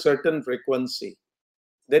beyond a certain frequency.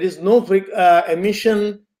 There is no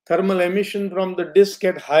emission, thermal emission from the disk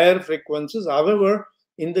at higher frequencies. However,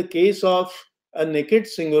 in the case of a naked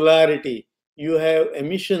singularity, you have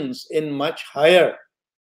emissions in much higher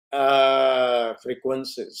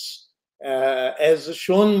frequencies, as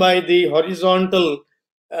shown by the horizontal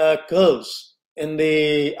curves in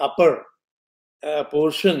the upper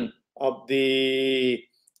portion of the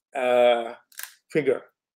figure.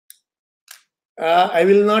 I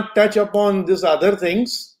will not touch upon these other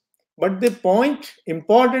things, but the point,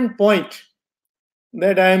 important point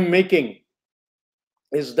that I am making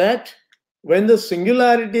is that when the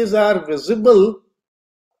singularities are visible,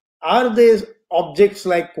 are they objects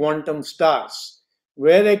like quantum stars,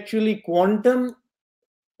 where actually quantum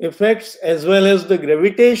effects as well as the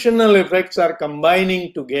gravitational effects are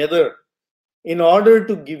combining together in order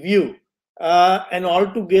to give you an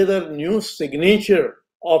altogether new signature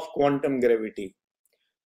of quantum gravity.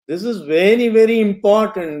 This is very, very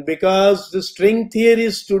important because the string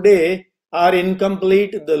theories today are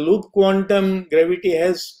incomplete. The loop quantum gravity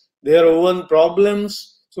has their own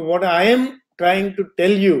problems. So what I am trying to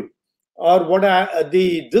tell you, or what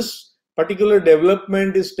this particular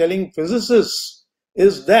development is telling physicists,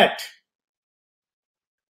 is that,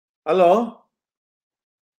 hello?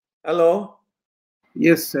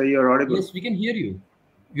 Yes, you're audible. Yes, we can hear you.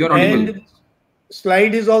 You are audible. And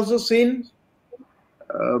slide is also seen?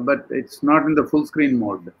 But it's not in the full screen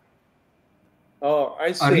mode. Oh,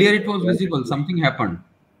 I see. Earlier it was visible. Something happened.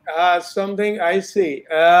 Something I see.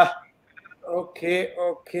 Okay.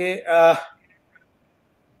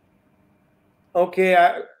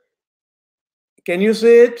 Okay. Can you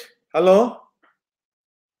see it? Hello?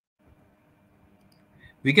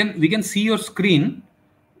 We can see your screen.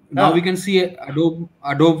 Now we can see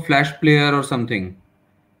Adobe Flash Player or something.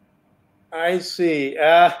 I see.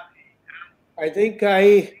 I think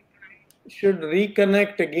I should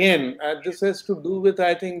reconnect again. This has to do with,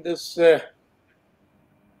 I think, this.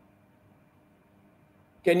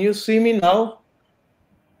 Can you see me now?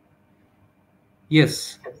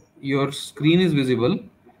 Yes, your screen is visible.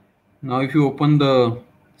 Now if you open the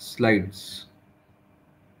slides.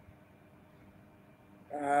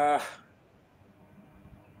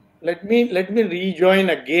 Let me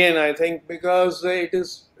rejoin again, I think, because it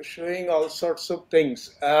is showing all sorts of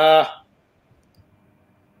things.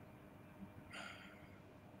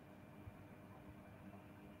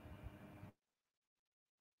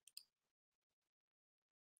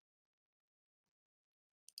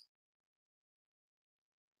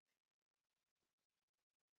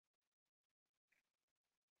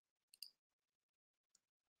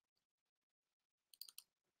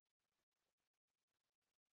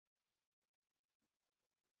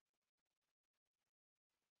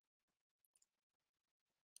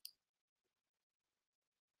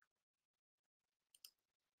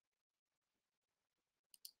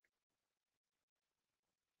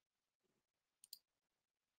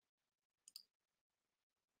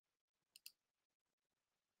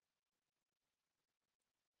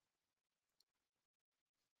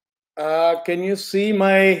 Can you see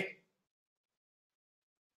my?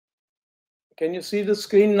 Can you see the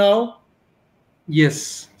screen now?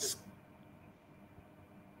 Yes.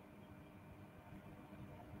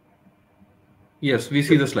 Yes, we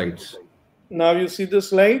see the slides. Now you see the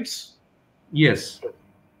slides? Yes.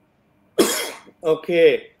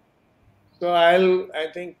 Okay. So I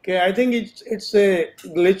think it's a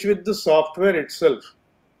glitch with the software itself.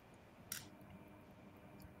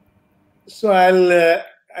 So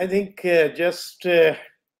I think just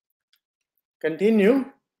continue.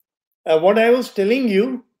 What I was telling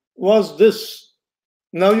you was this.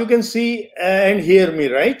 Now you can see and hear me,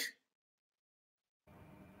 right?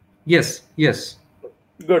 Yes. Yes.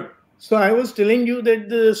 Good. So I was telling you that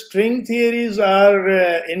the string theories are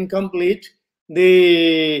incomplete.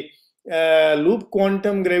 The loop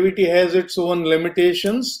quantum gravity has its own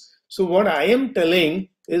limitations. So what I am telling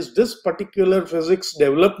is this particular physics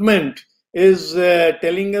development is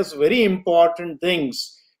telling us very important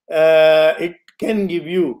things. It can give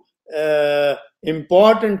you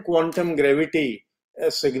important quantum gravity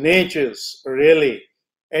signatures, really.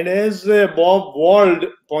 And as Bob Wald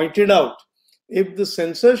pointed out, if the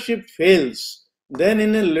censorship fails, then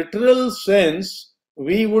in a literal sense,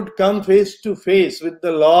 we would come face to face with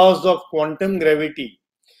the laws of quantum gravity.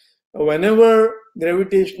 Whenever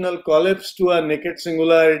gravitational collapse to a naked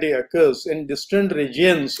singularity occurs in distant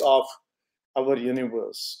regions of our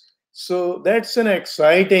universe. So that's an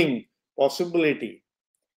exciting possibility.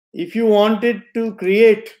 If you wanted to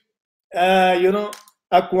create,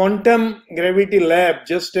 a quantum gravity lab,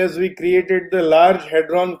 just as we created the Large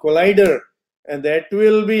Hadron Collider, and that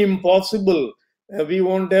will be impossible. We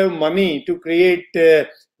won't have money to create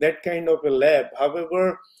that kind of a lab.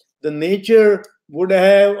 However, the nature would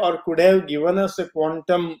have or could have given us a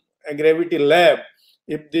quantum gravity lab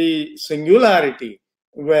if the singularity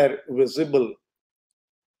were visible.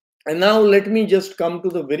 And now let me just come to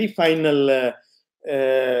the very final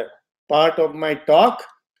part of my talk.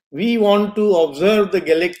 We want to observe the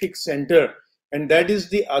galactic center, and that is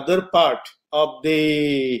the other part of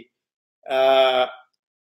the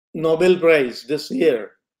Nobel Prize this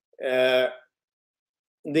year.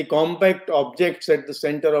 The compact objects at the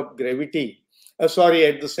center of gravity, at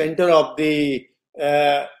the center of the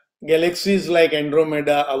galaxies like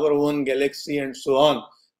Andromeda, our own galaxy, and so on.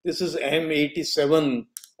 This is M87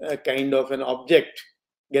 kind of an object,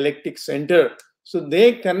 galactic center. So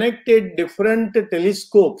they connected different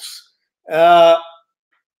telescopes,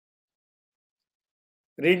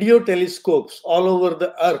 radio telescopes all over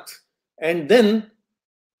the earth. And then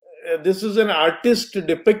this is an artist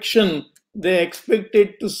depiction they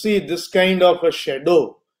expected to see this kind of a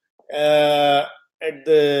shadow at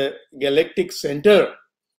the galactic center,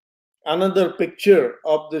 another picture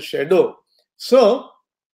of the shadow. So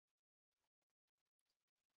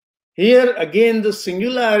here again the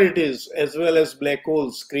singularities as well as black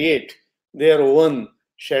holes create their own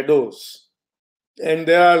shadows. And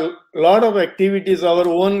there are a lot of activities. Our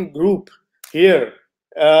own group here,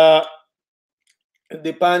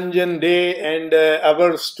 Dipanjan Day, and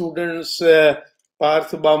our students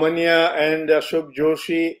Parth Bamania and Ashok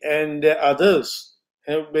Joshi and others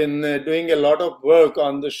have been doing a lot of work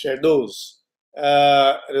on the shadows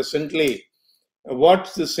recently.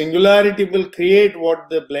 What the singularity will create, what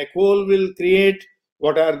the black hole will create,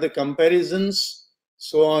 what are the comparisons,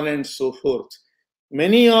 so on and so forth.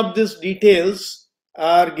 Many of these details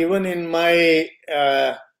are given in my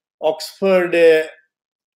Oxford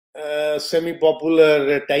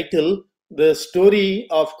semi-popular title, The Story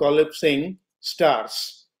of Collapsing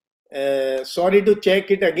Stars. Sorry to check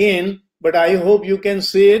it again, but I hope you can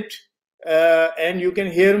see it and you can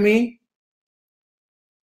hear me.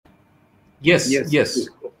 Yes.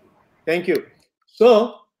 Thank you.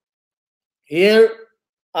 So here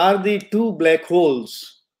are the two black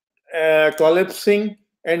holes collapsing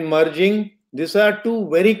and merging. These are two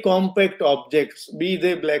very compact objects, be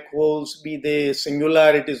they black holes, be they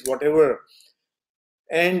singularities, whatever.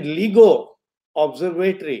 And LIGO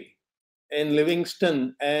Observatory in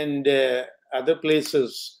Livingston and other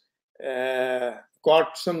places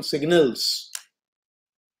caught some signals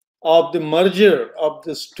of the merger of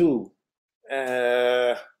these two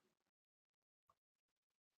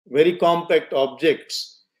very compact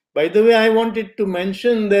objects. By the way, I wanted to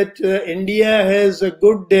mention that India has a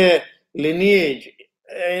good lineage.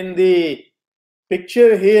 In the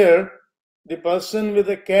picture here, the person with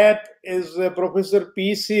the cap is Professor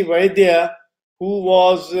P.C. Vaidya, who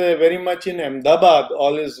was very much in Ahmedabad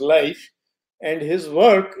all his life, and his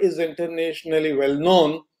work is internationally well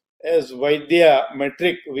known as Vaidya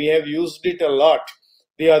metric. We have used it a lot.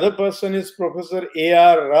 The other person is Professor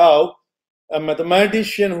A.R. Rao, a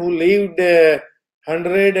mathematician who lived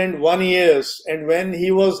 101 years, and when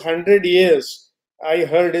he was 100 years, I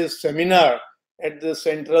heard his seminar at the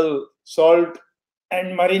Central Salt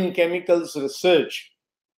and Marine Chemicals Research,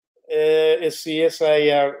 a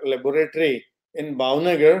CSIR laboratory in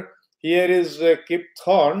Bhavnagar. Here is Kip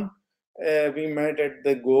Thorne. We met at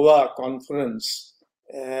the Goa conference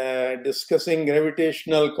discussing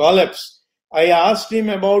gravitational collapse. I asked him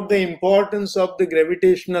about the importance of the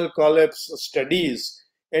gravitational collapse studies,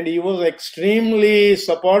 and he was extremely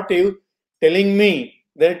supportive, telling me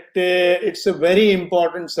that it's a very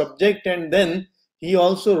important subject. And then he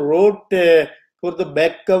also wrote for the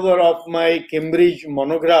back cover of my Cambridge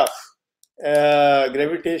monograph,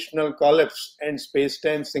 Gravitational Collapse and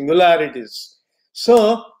Spacetime Singularities.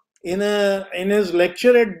 So, in his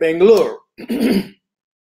lecture at Bangalore,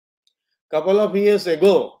 couple of years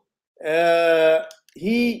ago,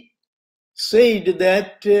 he said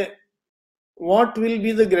that what will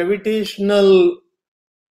be the gravitational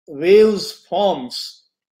waves forms.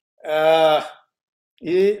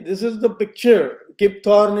 This is the picture. Kip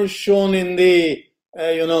Thorne is shown in the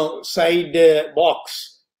side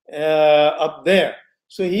box up there.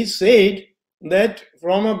 So he said that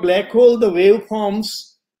from a black hole, the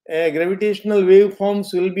waveforms, gravitational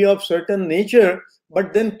waveforms will be of certain nature.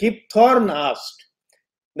 But then Kip Thorne asked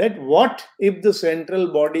that what if the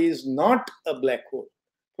central body is not a black hole?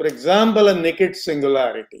 For example, a naked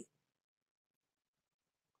singularity.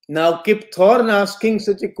 Now, Kip Thorne asking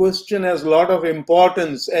such a question has a lot of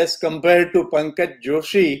importance as compared to Pankaj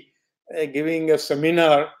Joshi giving a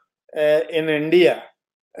seminar in India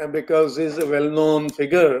because he's a well-known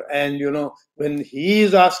figure. And, when he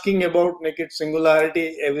is asking about naked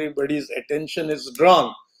singularity, everybody's attention is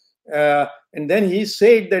drawn. And then he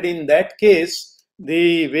said that in that case,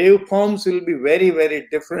 the waveforms will be very, very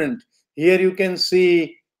different. Here you can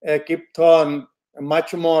see Kip Thorne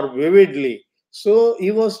much more vividly. So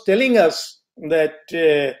he was telling us that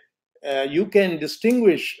you can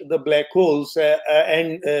distinguish the black holes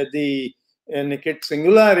and the naked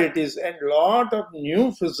singularities, and a lot of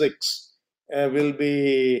new physics will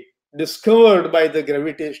be discovered by the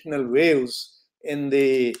gravitational waves in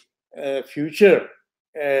the future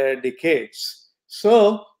decades.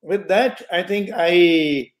 So with that, I think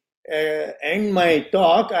I end my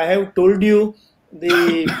talk. I have told you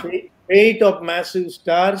the fate of massive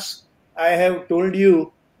stars. I have told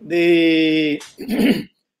you the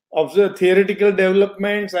theoretical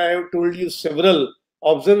developments. I have told you several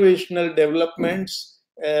observational developments.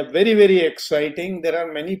 Very, very exciting. There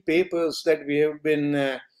are many papers that we have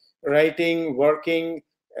been writing, working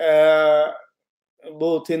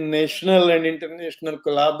both in national and international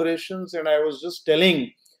collaborations. And I was just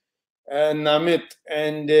telling Namit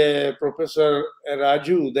and Professor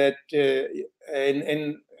Raju that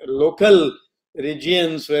in local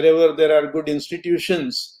regions, wherever there are good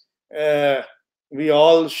institutions, we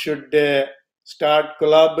all should start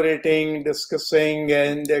collaborating, discussing,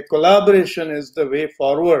 and collaboration is the way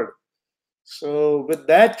forward. So with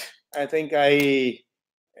that, I think I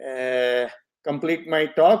complete my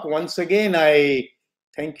talk. Once again, I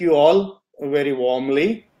thank you all very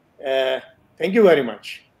warmly. Thank you very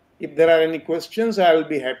much. If there are any questions, I will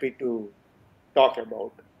be happy to talk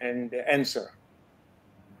about and answer.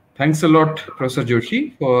 Thanks a lot, Professor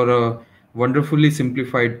Joshi, for a wonderfully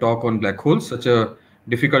simplified talk on black holes, such a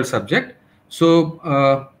difficult subject. So,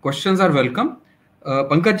 questions are welcome.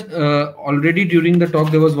 Pankaj, already during the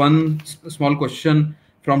talk, there was one small question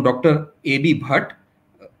from Dr. A.B. Bhatt.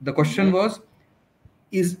 The question was,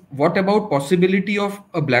 what about possibility of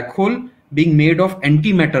a black hole being made of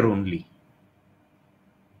antimatter only?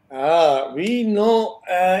 We know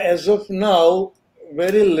as of now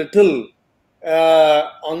very little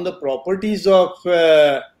on the properties of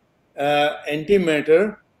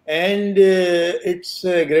antimatter and its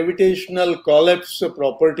gravitational collapse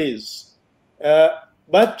properties.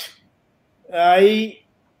 But I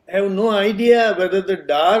have no idea whether the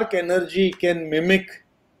dark energy can mimic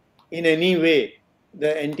in any way the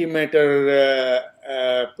antimatter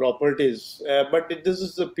properties. But this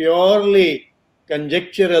is a purely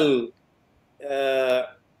conjectural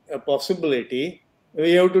possibility.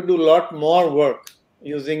 We have to do a lot more work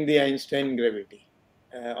using the Einstein gravity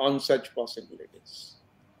on such possibilities.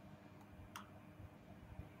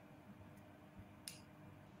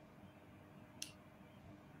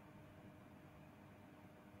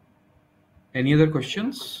 Any other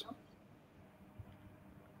questions?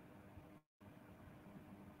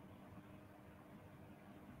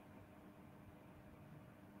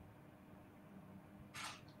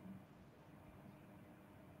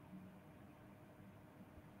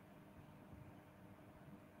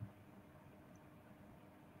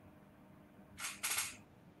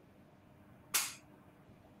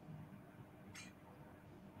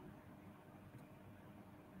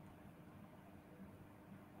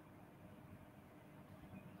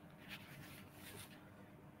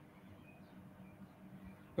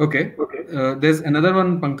 Okay. There's another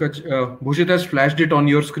one, Pankaj. Bhushit has flashed it on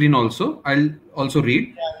your screen also. I'll also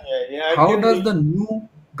read. How does the new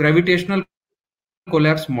gravitational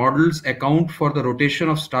collapse models account the rotation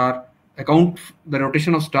of star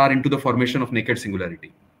into the formation of naked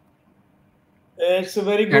singularity? It's a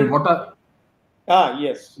very good. And what are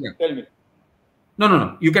yes. Yeah. Tell me.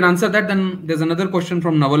 No. You can answer that. Then there's another question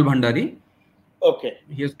from Naval Bhandari. Okay.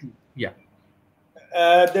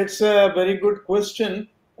 That's a very good question.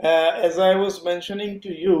 As I was mentioning to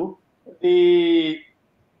you, the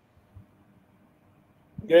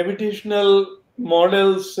gravitational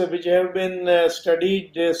models which have been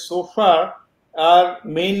studied so far are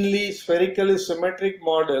mainly spherically symmetric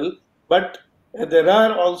model, but there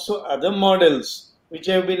are also other models which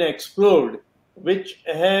have been explored which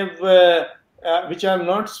are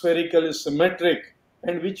not spherically symmetric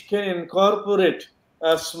and which can incorporate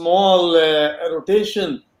a small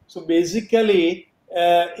rotation. So basically,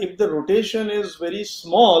 if the rotation is very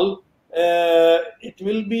small, it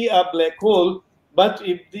will be a black hole. But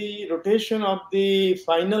if the rotation of the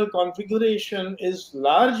final configuration is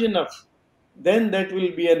large enough, then that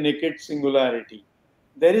will be a naked singularity.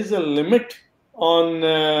 There is a limit on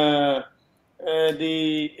the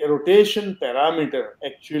rotation parameter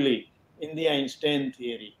actually in the Einstein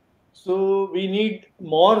theory. So we need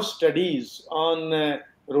more studies on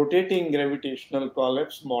rotating gravitational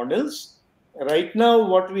collapse models. Right now,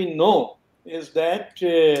 what we know is that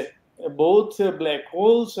both black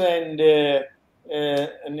holes and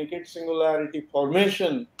naked singularity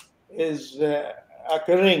formation is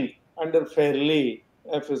occurring under fairly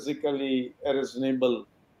physically reasonable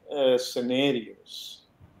scenarios.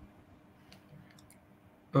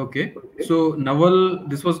 Okay. So Naval,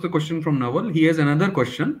 this was the question from Naval. He has another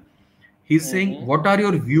question. He's saying, what are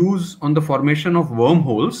your views on the formation of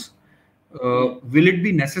wormholes? Will it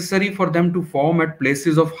be necessary for them to form at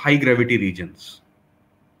places of high gravity regions?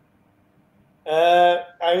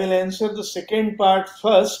 I will answer the second part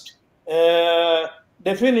first.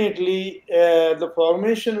 Definitely, the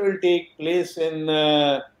formation will take place in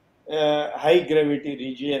high gravity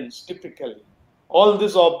regions typically. All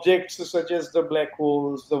these objects, such as the black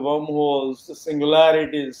holes, the wormholes, the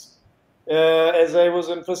singularities, as I was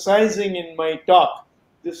emphasizing in my talk,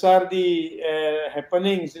 these are the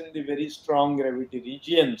happenings in the very strong gravity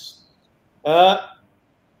regions.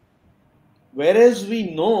 Whereas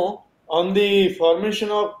we know on the formation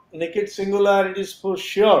of naked singularities for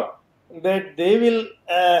sure that they will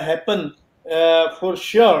happen for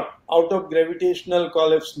sure out of gravitational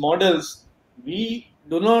collapse models. We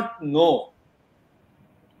do not know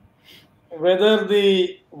whether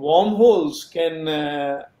the wormholes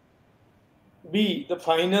can be the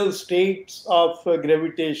final states of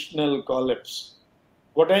gravitational collapse.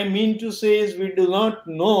 What I mean to say is we do not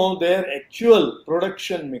know their actual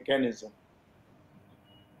production mechanism.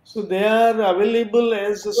 So they are available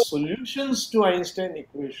as solutions to Einstein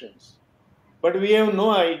equations. But we have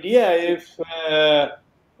no idea if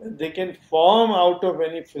they can form out of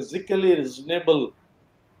any physically reasonable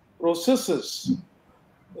processes.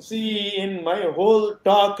 See, in my whole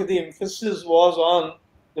talk, the emphasis was on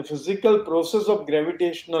the physical process of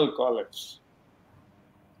gravitational collapse.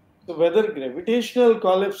 So, whether gravitational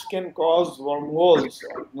collapse can cause wormholes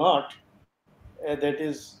or not, that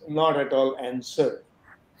is not at all answered.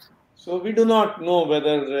 So, we do not know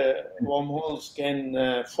whether wormholes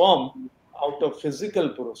can form out of physical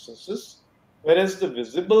processes, whereas the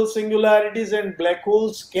visible singularities and black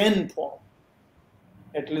holes can form,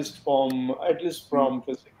 at least from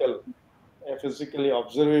physically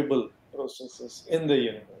observable processes in the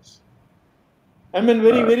universe. I mean,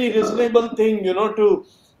 very reasonable thing, to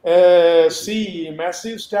see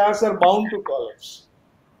massive stars are bound to collapse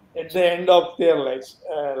at the end of their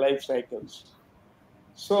life cycles.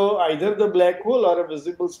 So either the black hole or a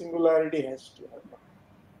visible singularity has to happen.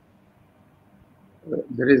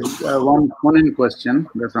 There is one phone-in question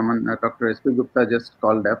that someone, Dr. S.P. Gupta, just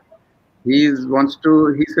called up. He says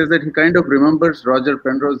that he kind of remembers Roger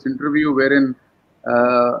Penrose's interview wherein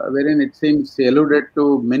it seems he alluded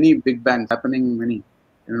to many big bangs happening,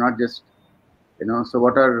 not just, so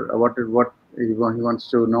what he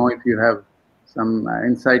wants to know if you have some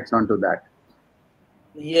insights onto that.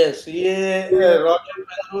 Yes, Roger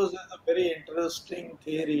Penrose has a very interesting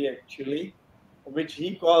theory actually, which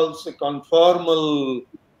he calls a conformal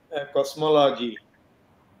cosmology.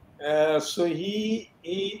 So he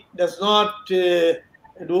does not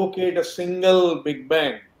advocate a single Big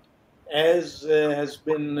Bang, as has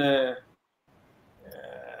been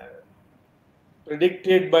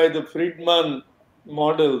predicted by the Friedman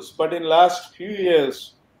models. But in last few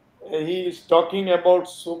years, he is talking about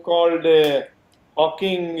so-called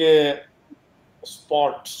Hawking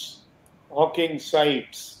spots, Hawking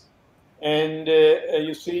sites, and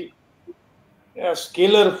you see a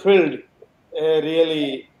scalar field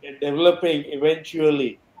really developing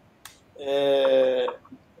eventually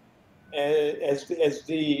as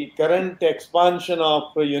the current expansion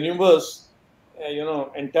of the universe,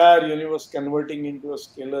 entire universe converting into a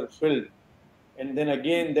scalar field, and then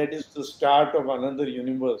again that is the start of another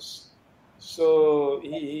universe. So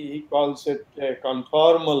he calls it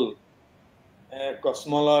conformal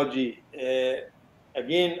cosmology.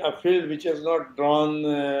 Again, a field which has not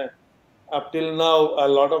drawn up till now a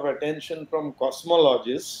lot of attention from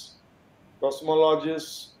cosmologists.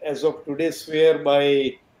 Cosmologists, as of today, swear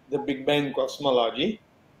by the Big Bang cosmology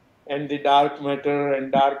and the dark matter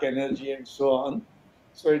and dark energy and so on.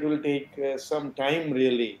 So it will take some time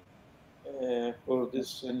really for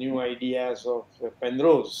this new ideas of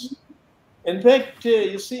Penrose. In fact,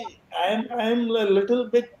 you see, I'm a little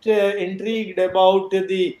bit intrigued about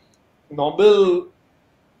the Nobel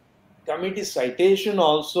Committee citation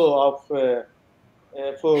also of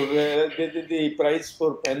for the prize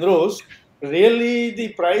for Penrose. Really,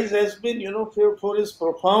 the prize has been, for his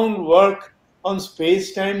profound work on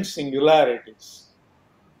space-time singularities.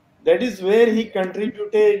 That is where he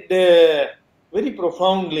contributed very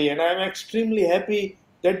profoundly, and I'm extremely happy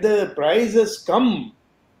that the prize has come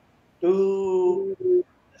to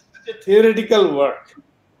such a theoretical work.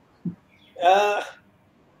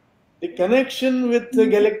 The connection with the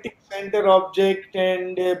galactic center object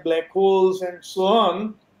and black holes and so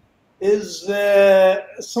on is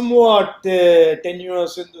somewhat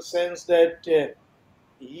tenuous in the sense that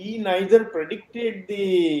he neither predicted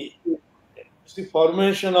the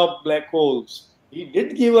formation of black holes. He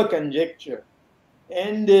did give a conjecture,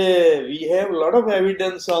 and we have a lot of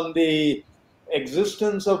evidence on the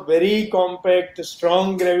existence of very compact,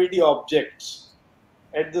 strong gravity objects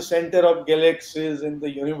at the center of galaxies in the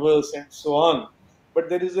universe and so on. But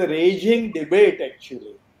there is a raging debate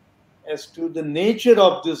actually as to the nature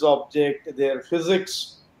of this object, their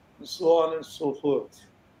physics, and so on and so forth.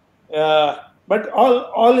 But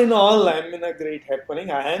all in all, I'm in a great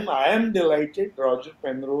happening. I am delighted. Roger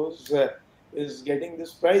Penrose is getting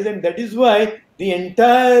this prize, and that is why the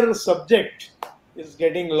entire subject is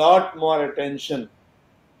getting a lot more attention.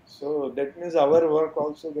 So that means our work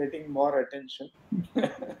also getting more attention.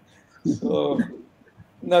 So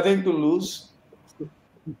nothing to lose.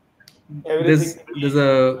 Everything to There's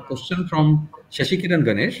gain. a question from Shashikiran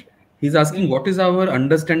Ganesh. He's asking, what is our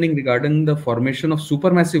understanding regarding the formation of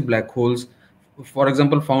supermassive black holes, for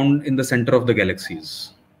example, found in the center of the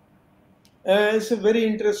galaxies? It's a very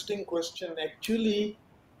interesting question. Actually,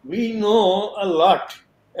 we know a lot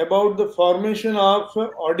about the formation of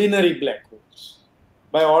ordinary black holes.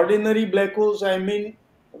 By ordinary black holes, I mean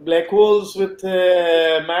black holes with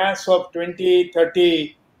a mass of 20,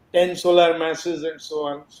 30, 10 solar masses, and so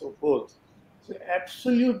on and so forth. So,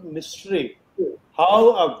 absolute mystery how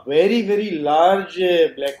a very, very large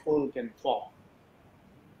black hole can form,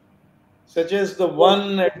 such as the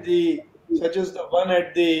one at the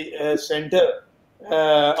center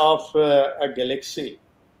of a galaxy.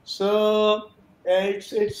 So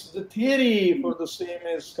it's the theory for the same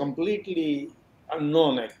is completely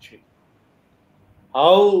unknown actually.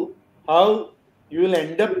 How you will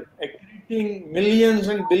end up accreting millions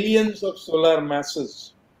and billions of solar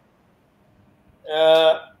masses,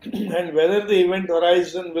 and whether the event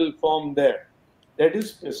horizon will form there. That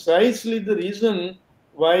is precisely the reason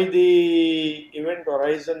why the Event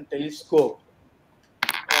Horizon Telescope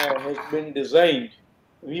has been designed.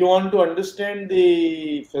 We want to understand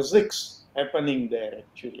the physics happening there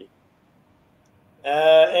actually.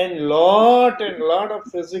 And lot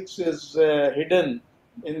of physics is hidden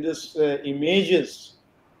in this images,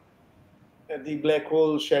 the black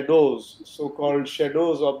hole shadows, so-called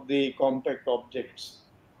shadows of the compact objects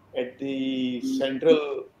at the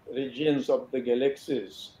central regions of the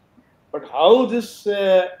galaxies. But how this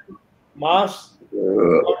mass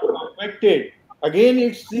got compacted, again,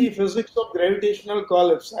 it's the physics of gravitational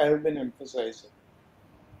collapse I have been emphasizing.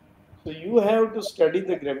 So you have to study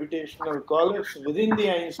the gravitational collapse within the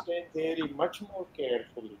Einstein theory much more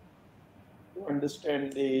carefully to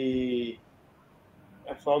understand the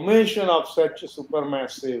formation of such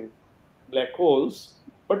supermassive black holes.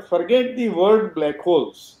 But forget the word black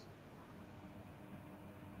holes.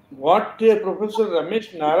 What Professor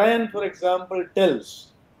Ramesh Narayan, for example,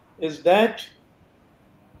 tells is that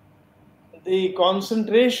the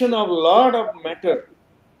concentration of lot of matter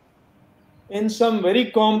in some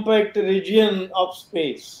very compact region of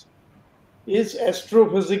space is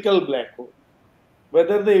astrophysical black hole,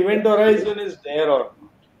 whether the event horizon is there or not.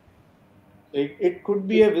 It could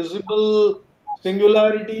be a visible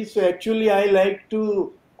singularity. So actually, I like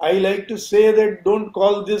to say that don't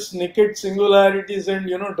call this naked singularities and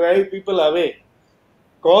drive people away.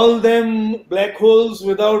 Call them black holes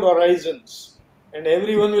without horizons, and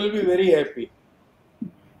everyone will be very happy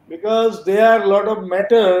because they are a lot of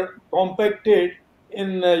matter compacted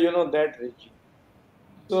in that region.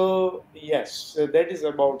 So yes, that is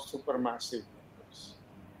about supermassive black holes.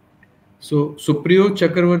 So Supriyo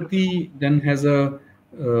Chakravarti then has a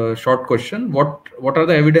short question. What are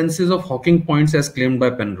the evidences of Hawking points as claimed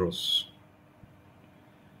by Penrose?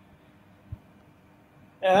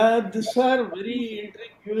 These are very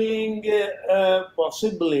intriguing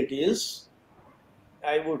possibilities,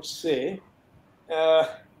 I would say, uh,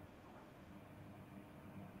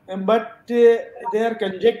 but they are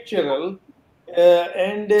conjectural,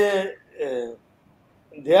 and they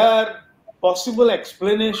are possible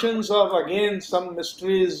explanations of again some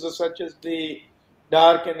mysteries such as the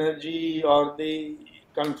dark energy or the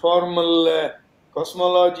conformal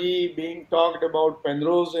cosmology being talked about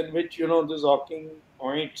Penrose, in which these Hawking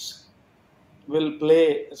points will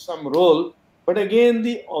play some role. But again,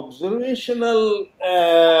 the observational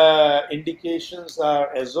indications are,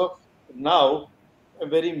 as of now,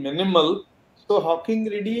 very minimal. So, Hawking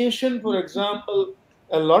radiation, for example,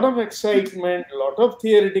 a lot of excitement, a lot of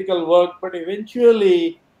theoretical work, but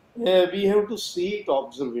eventually we have to see it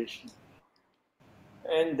observationally.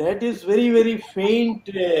 And that is very, very faint.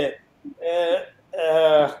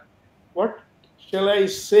 What shall I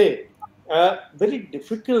say? Very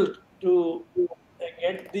difficult to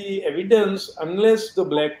get the evidence unless the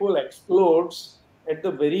black hole explodes at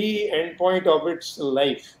the very end point of its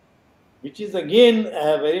life, which is again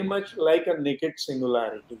very much like a naked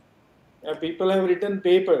singularity. People have written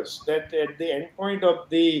papers that at the end point of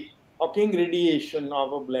the Hawking radiation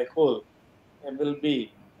of a black hole will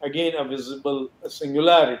be again a visible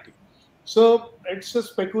singularity. So it's a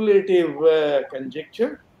speculative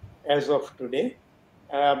conjecture as of today,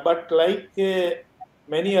 but like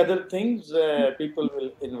many other things, people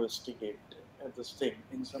will investigate this thing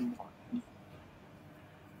in some more.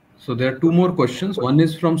 So there are two more questions. One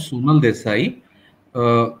is from Sonal Desai.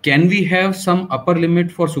 Can we have some upper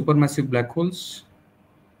limit for supermassive black holes?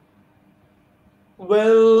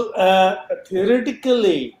 Well,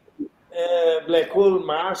 theoretically, black hole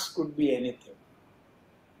mass could be anything.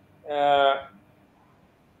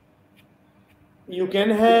 you can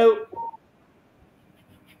have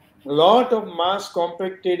a lot of mass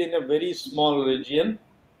compacted in a very small region,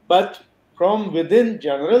 but from within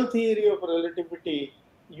general theory of relativity,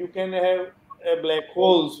 you can have black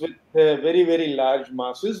holes with very, very large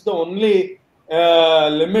masses. The only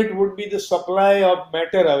limit would be the supply of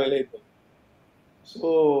matter available.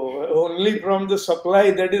 So only from the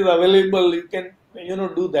supply that is available, you can,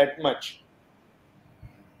 do that much.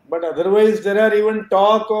 But otherwise, there are even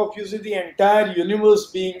talk of, the entire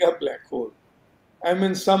universe being a black hole. I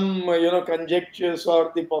mean, some, conjectures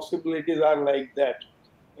or the possibilities are like that.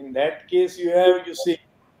 In that case, you see,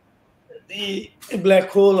 the black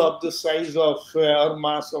hole of the size of or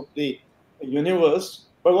mass of the universe.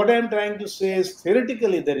 But what I'm trying to say is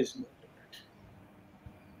theoretically, there is no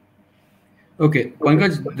limit. Okay,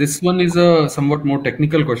 Pankaj, this one is a somewhat more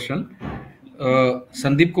technical question.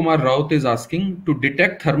 Sandeep Kumar Raut is asking, to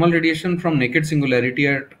detect thermal radiation from naked singularity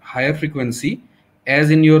at higher frequency,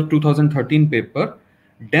 as in your 2013 paper,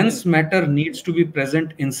 dense matter needs to be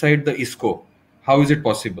present inside the ISCO. How is it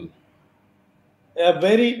possible? A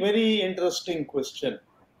very, very interesting question.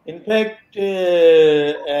 In fact,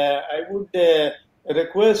 I would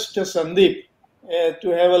request Sandeep to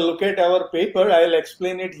have a look at our paper. I'll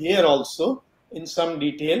explain it here also in some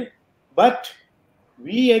detail. But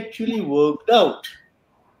we actually worked out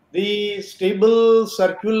the stable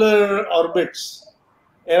circular orbits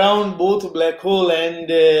around both black hole and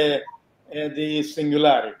the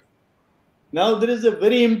singularity. Now, there is a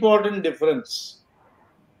very important difference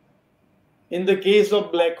in the case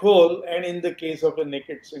of black hole and in the case of a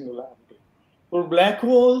naked singularity. For black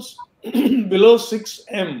holes below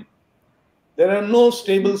 6m, there are no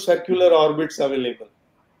stable circular orbits available.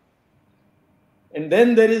 And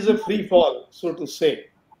then there is a free fall, so to say,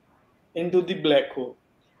 into the black hole.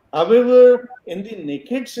 However, in the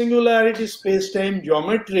naked singularity space-time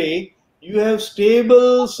geometry, you have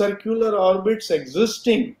stable circular orbits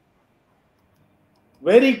existing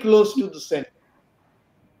very close to the center.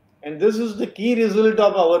 And this is the key result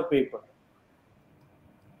of our paper.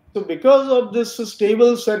 So because of this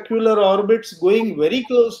stable circular orbits going very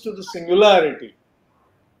close to the singularity,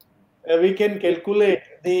 we can calculate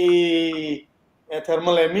the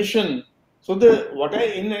thermal emission. So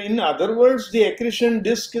in other words, the accretion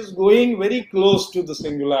disk is going very close to the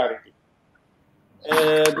singularity,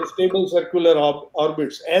 the stable circular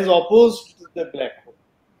orbits, as opposed to the black hole.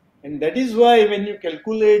 And that is why when you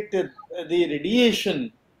calculate the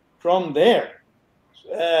radiation from there,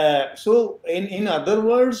 so in other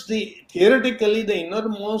words, theoretically the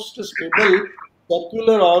innermost stable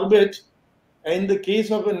circular orbit in the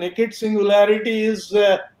case of a naked singularity is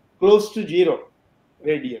close to 0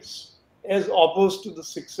 radius, as opposed to the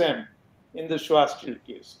 6m in the Schwarzschild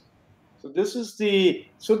case. So this is the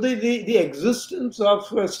existence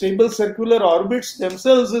of stable circular orbits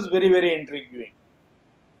themselves is very, very intriguing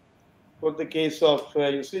for the case of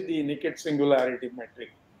the naked singularity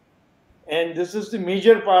metric. And this is the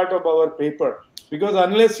major part of our paper, because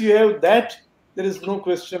unless you have that, there is no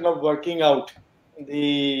question of working out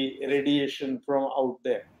the radiation from out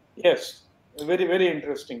there. Yes, a very, very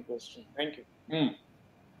interesting question. Thank you.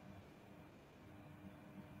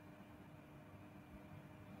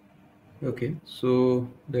 Okay, so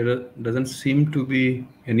there doesn't seem to be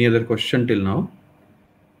any other question till now.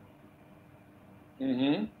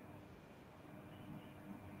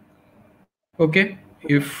 Okay,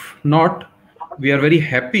 if not, we are very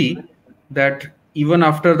happy that even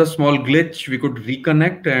after the small glitch, we could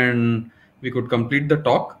reconnect and we could complete the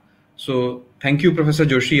talk. So thank you, Professor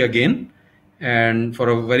Joshi, again, and for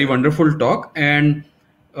a very wonderful talk. And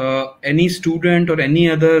any student or any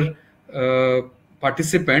other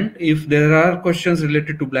participant, if there are questions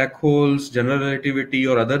related to black holes, general relativity,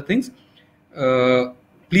 or other things,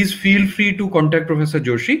 please feel free to contact Professor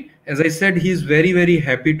Joshi. As I said, he is very, very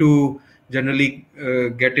happy to generally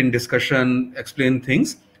get in discussion, explain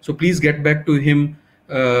things. So please get back to him.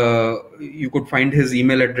 You could find his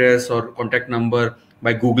email address or contact number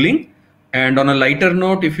by Googling. And on a lighter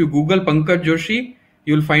note, if you Google Pankaj Joshi,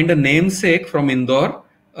 you'll find a namesake from Indore,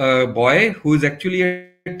 a boy who is actually a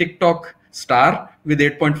TikTok star with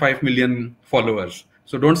 8.5 million followers.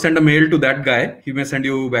 So don't send a mail to that guy. He may send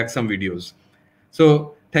you back some videos.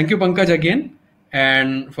 So thank you, Pankaj, again,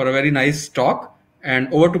 and for a very nice talk.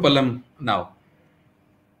 And over to Pallam now.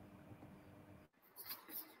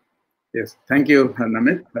 Yes, thank you,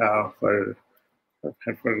 Namit, for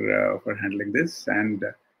handling this and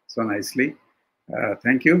so nicely.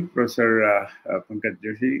 Thank you, Professor Pankaj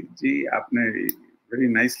Joshi ji. Aapne very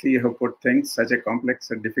nicely have put things, such a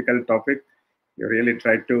complex and difficult topic. You really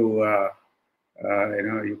tried to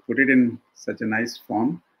you put it in such a nice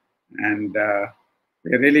form, and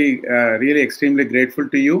we're really extremely grateful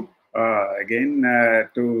to you again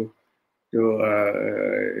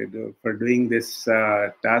for doing this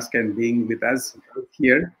task and being with us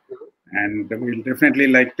here. And we'll definitely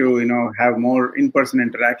like to have more in-person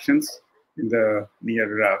interactions in the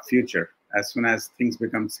near future as soon as things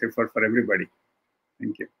become safer for everybody.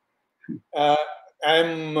 Thank you.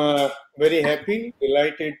 I'm very happy,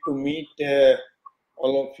 delighted to meet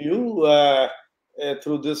all of you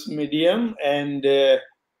through this medium, and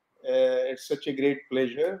it's such a great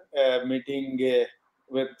pleasure meeting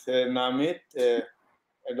with Namit,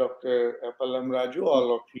 Dr. Pallam Raju,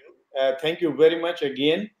 all of you. Thank you very much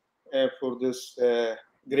again for this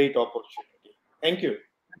great opportunity. Thank you.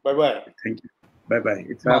 Bye-bye. Thank you. Bye-bye.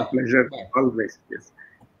 It's Bye. our pleasure Bye. always. Yes.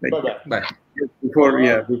 Thank you. Bye-bye. Bye. Before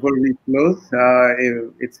we close,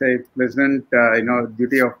 it's a pleasant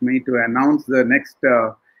duty of me to announce the next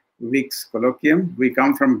week's colloquium. We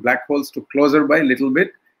come from black holes to closer by a little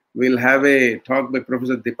bit. We'll have a talk by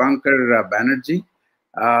Professor Dipankar Banerjee,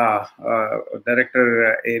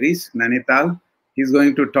 Director ARIES, Nainital. He's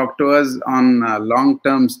going to talk to us on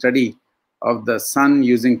long-term study of the sun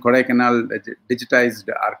using Kodaikanal digitized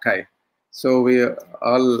archive. So we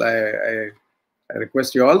all, I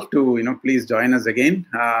request you all to please join us again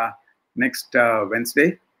next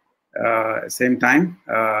Wednesday, same time,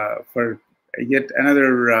 for yet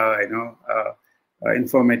another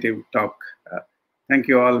informative talk. Thank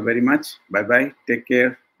you all very much. Bye bye. Take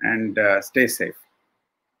care and stay safe.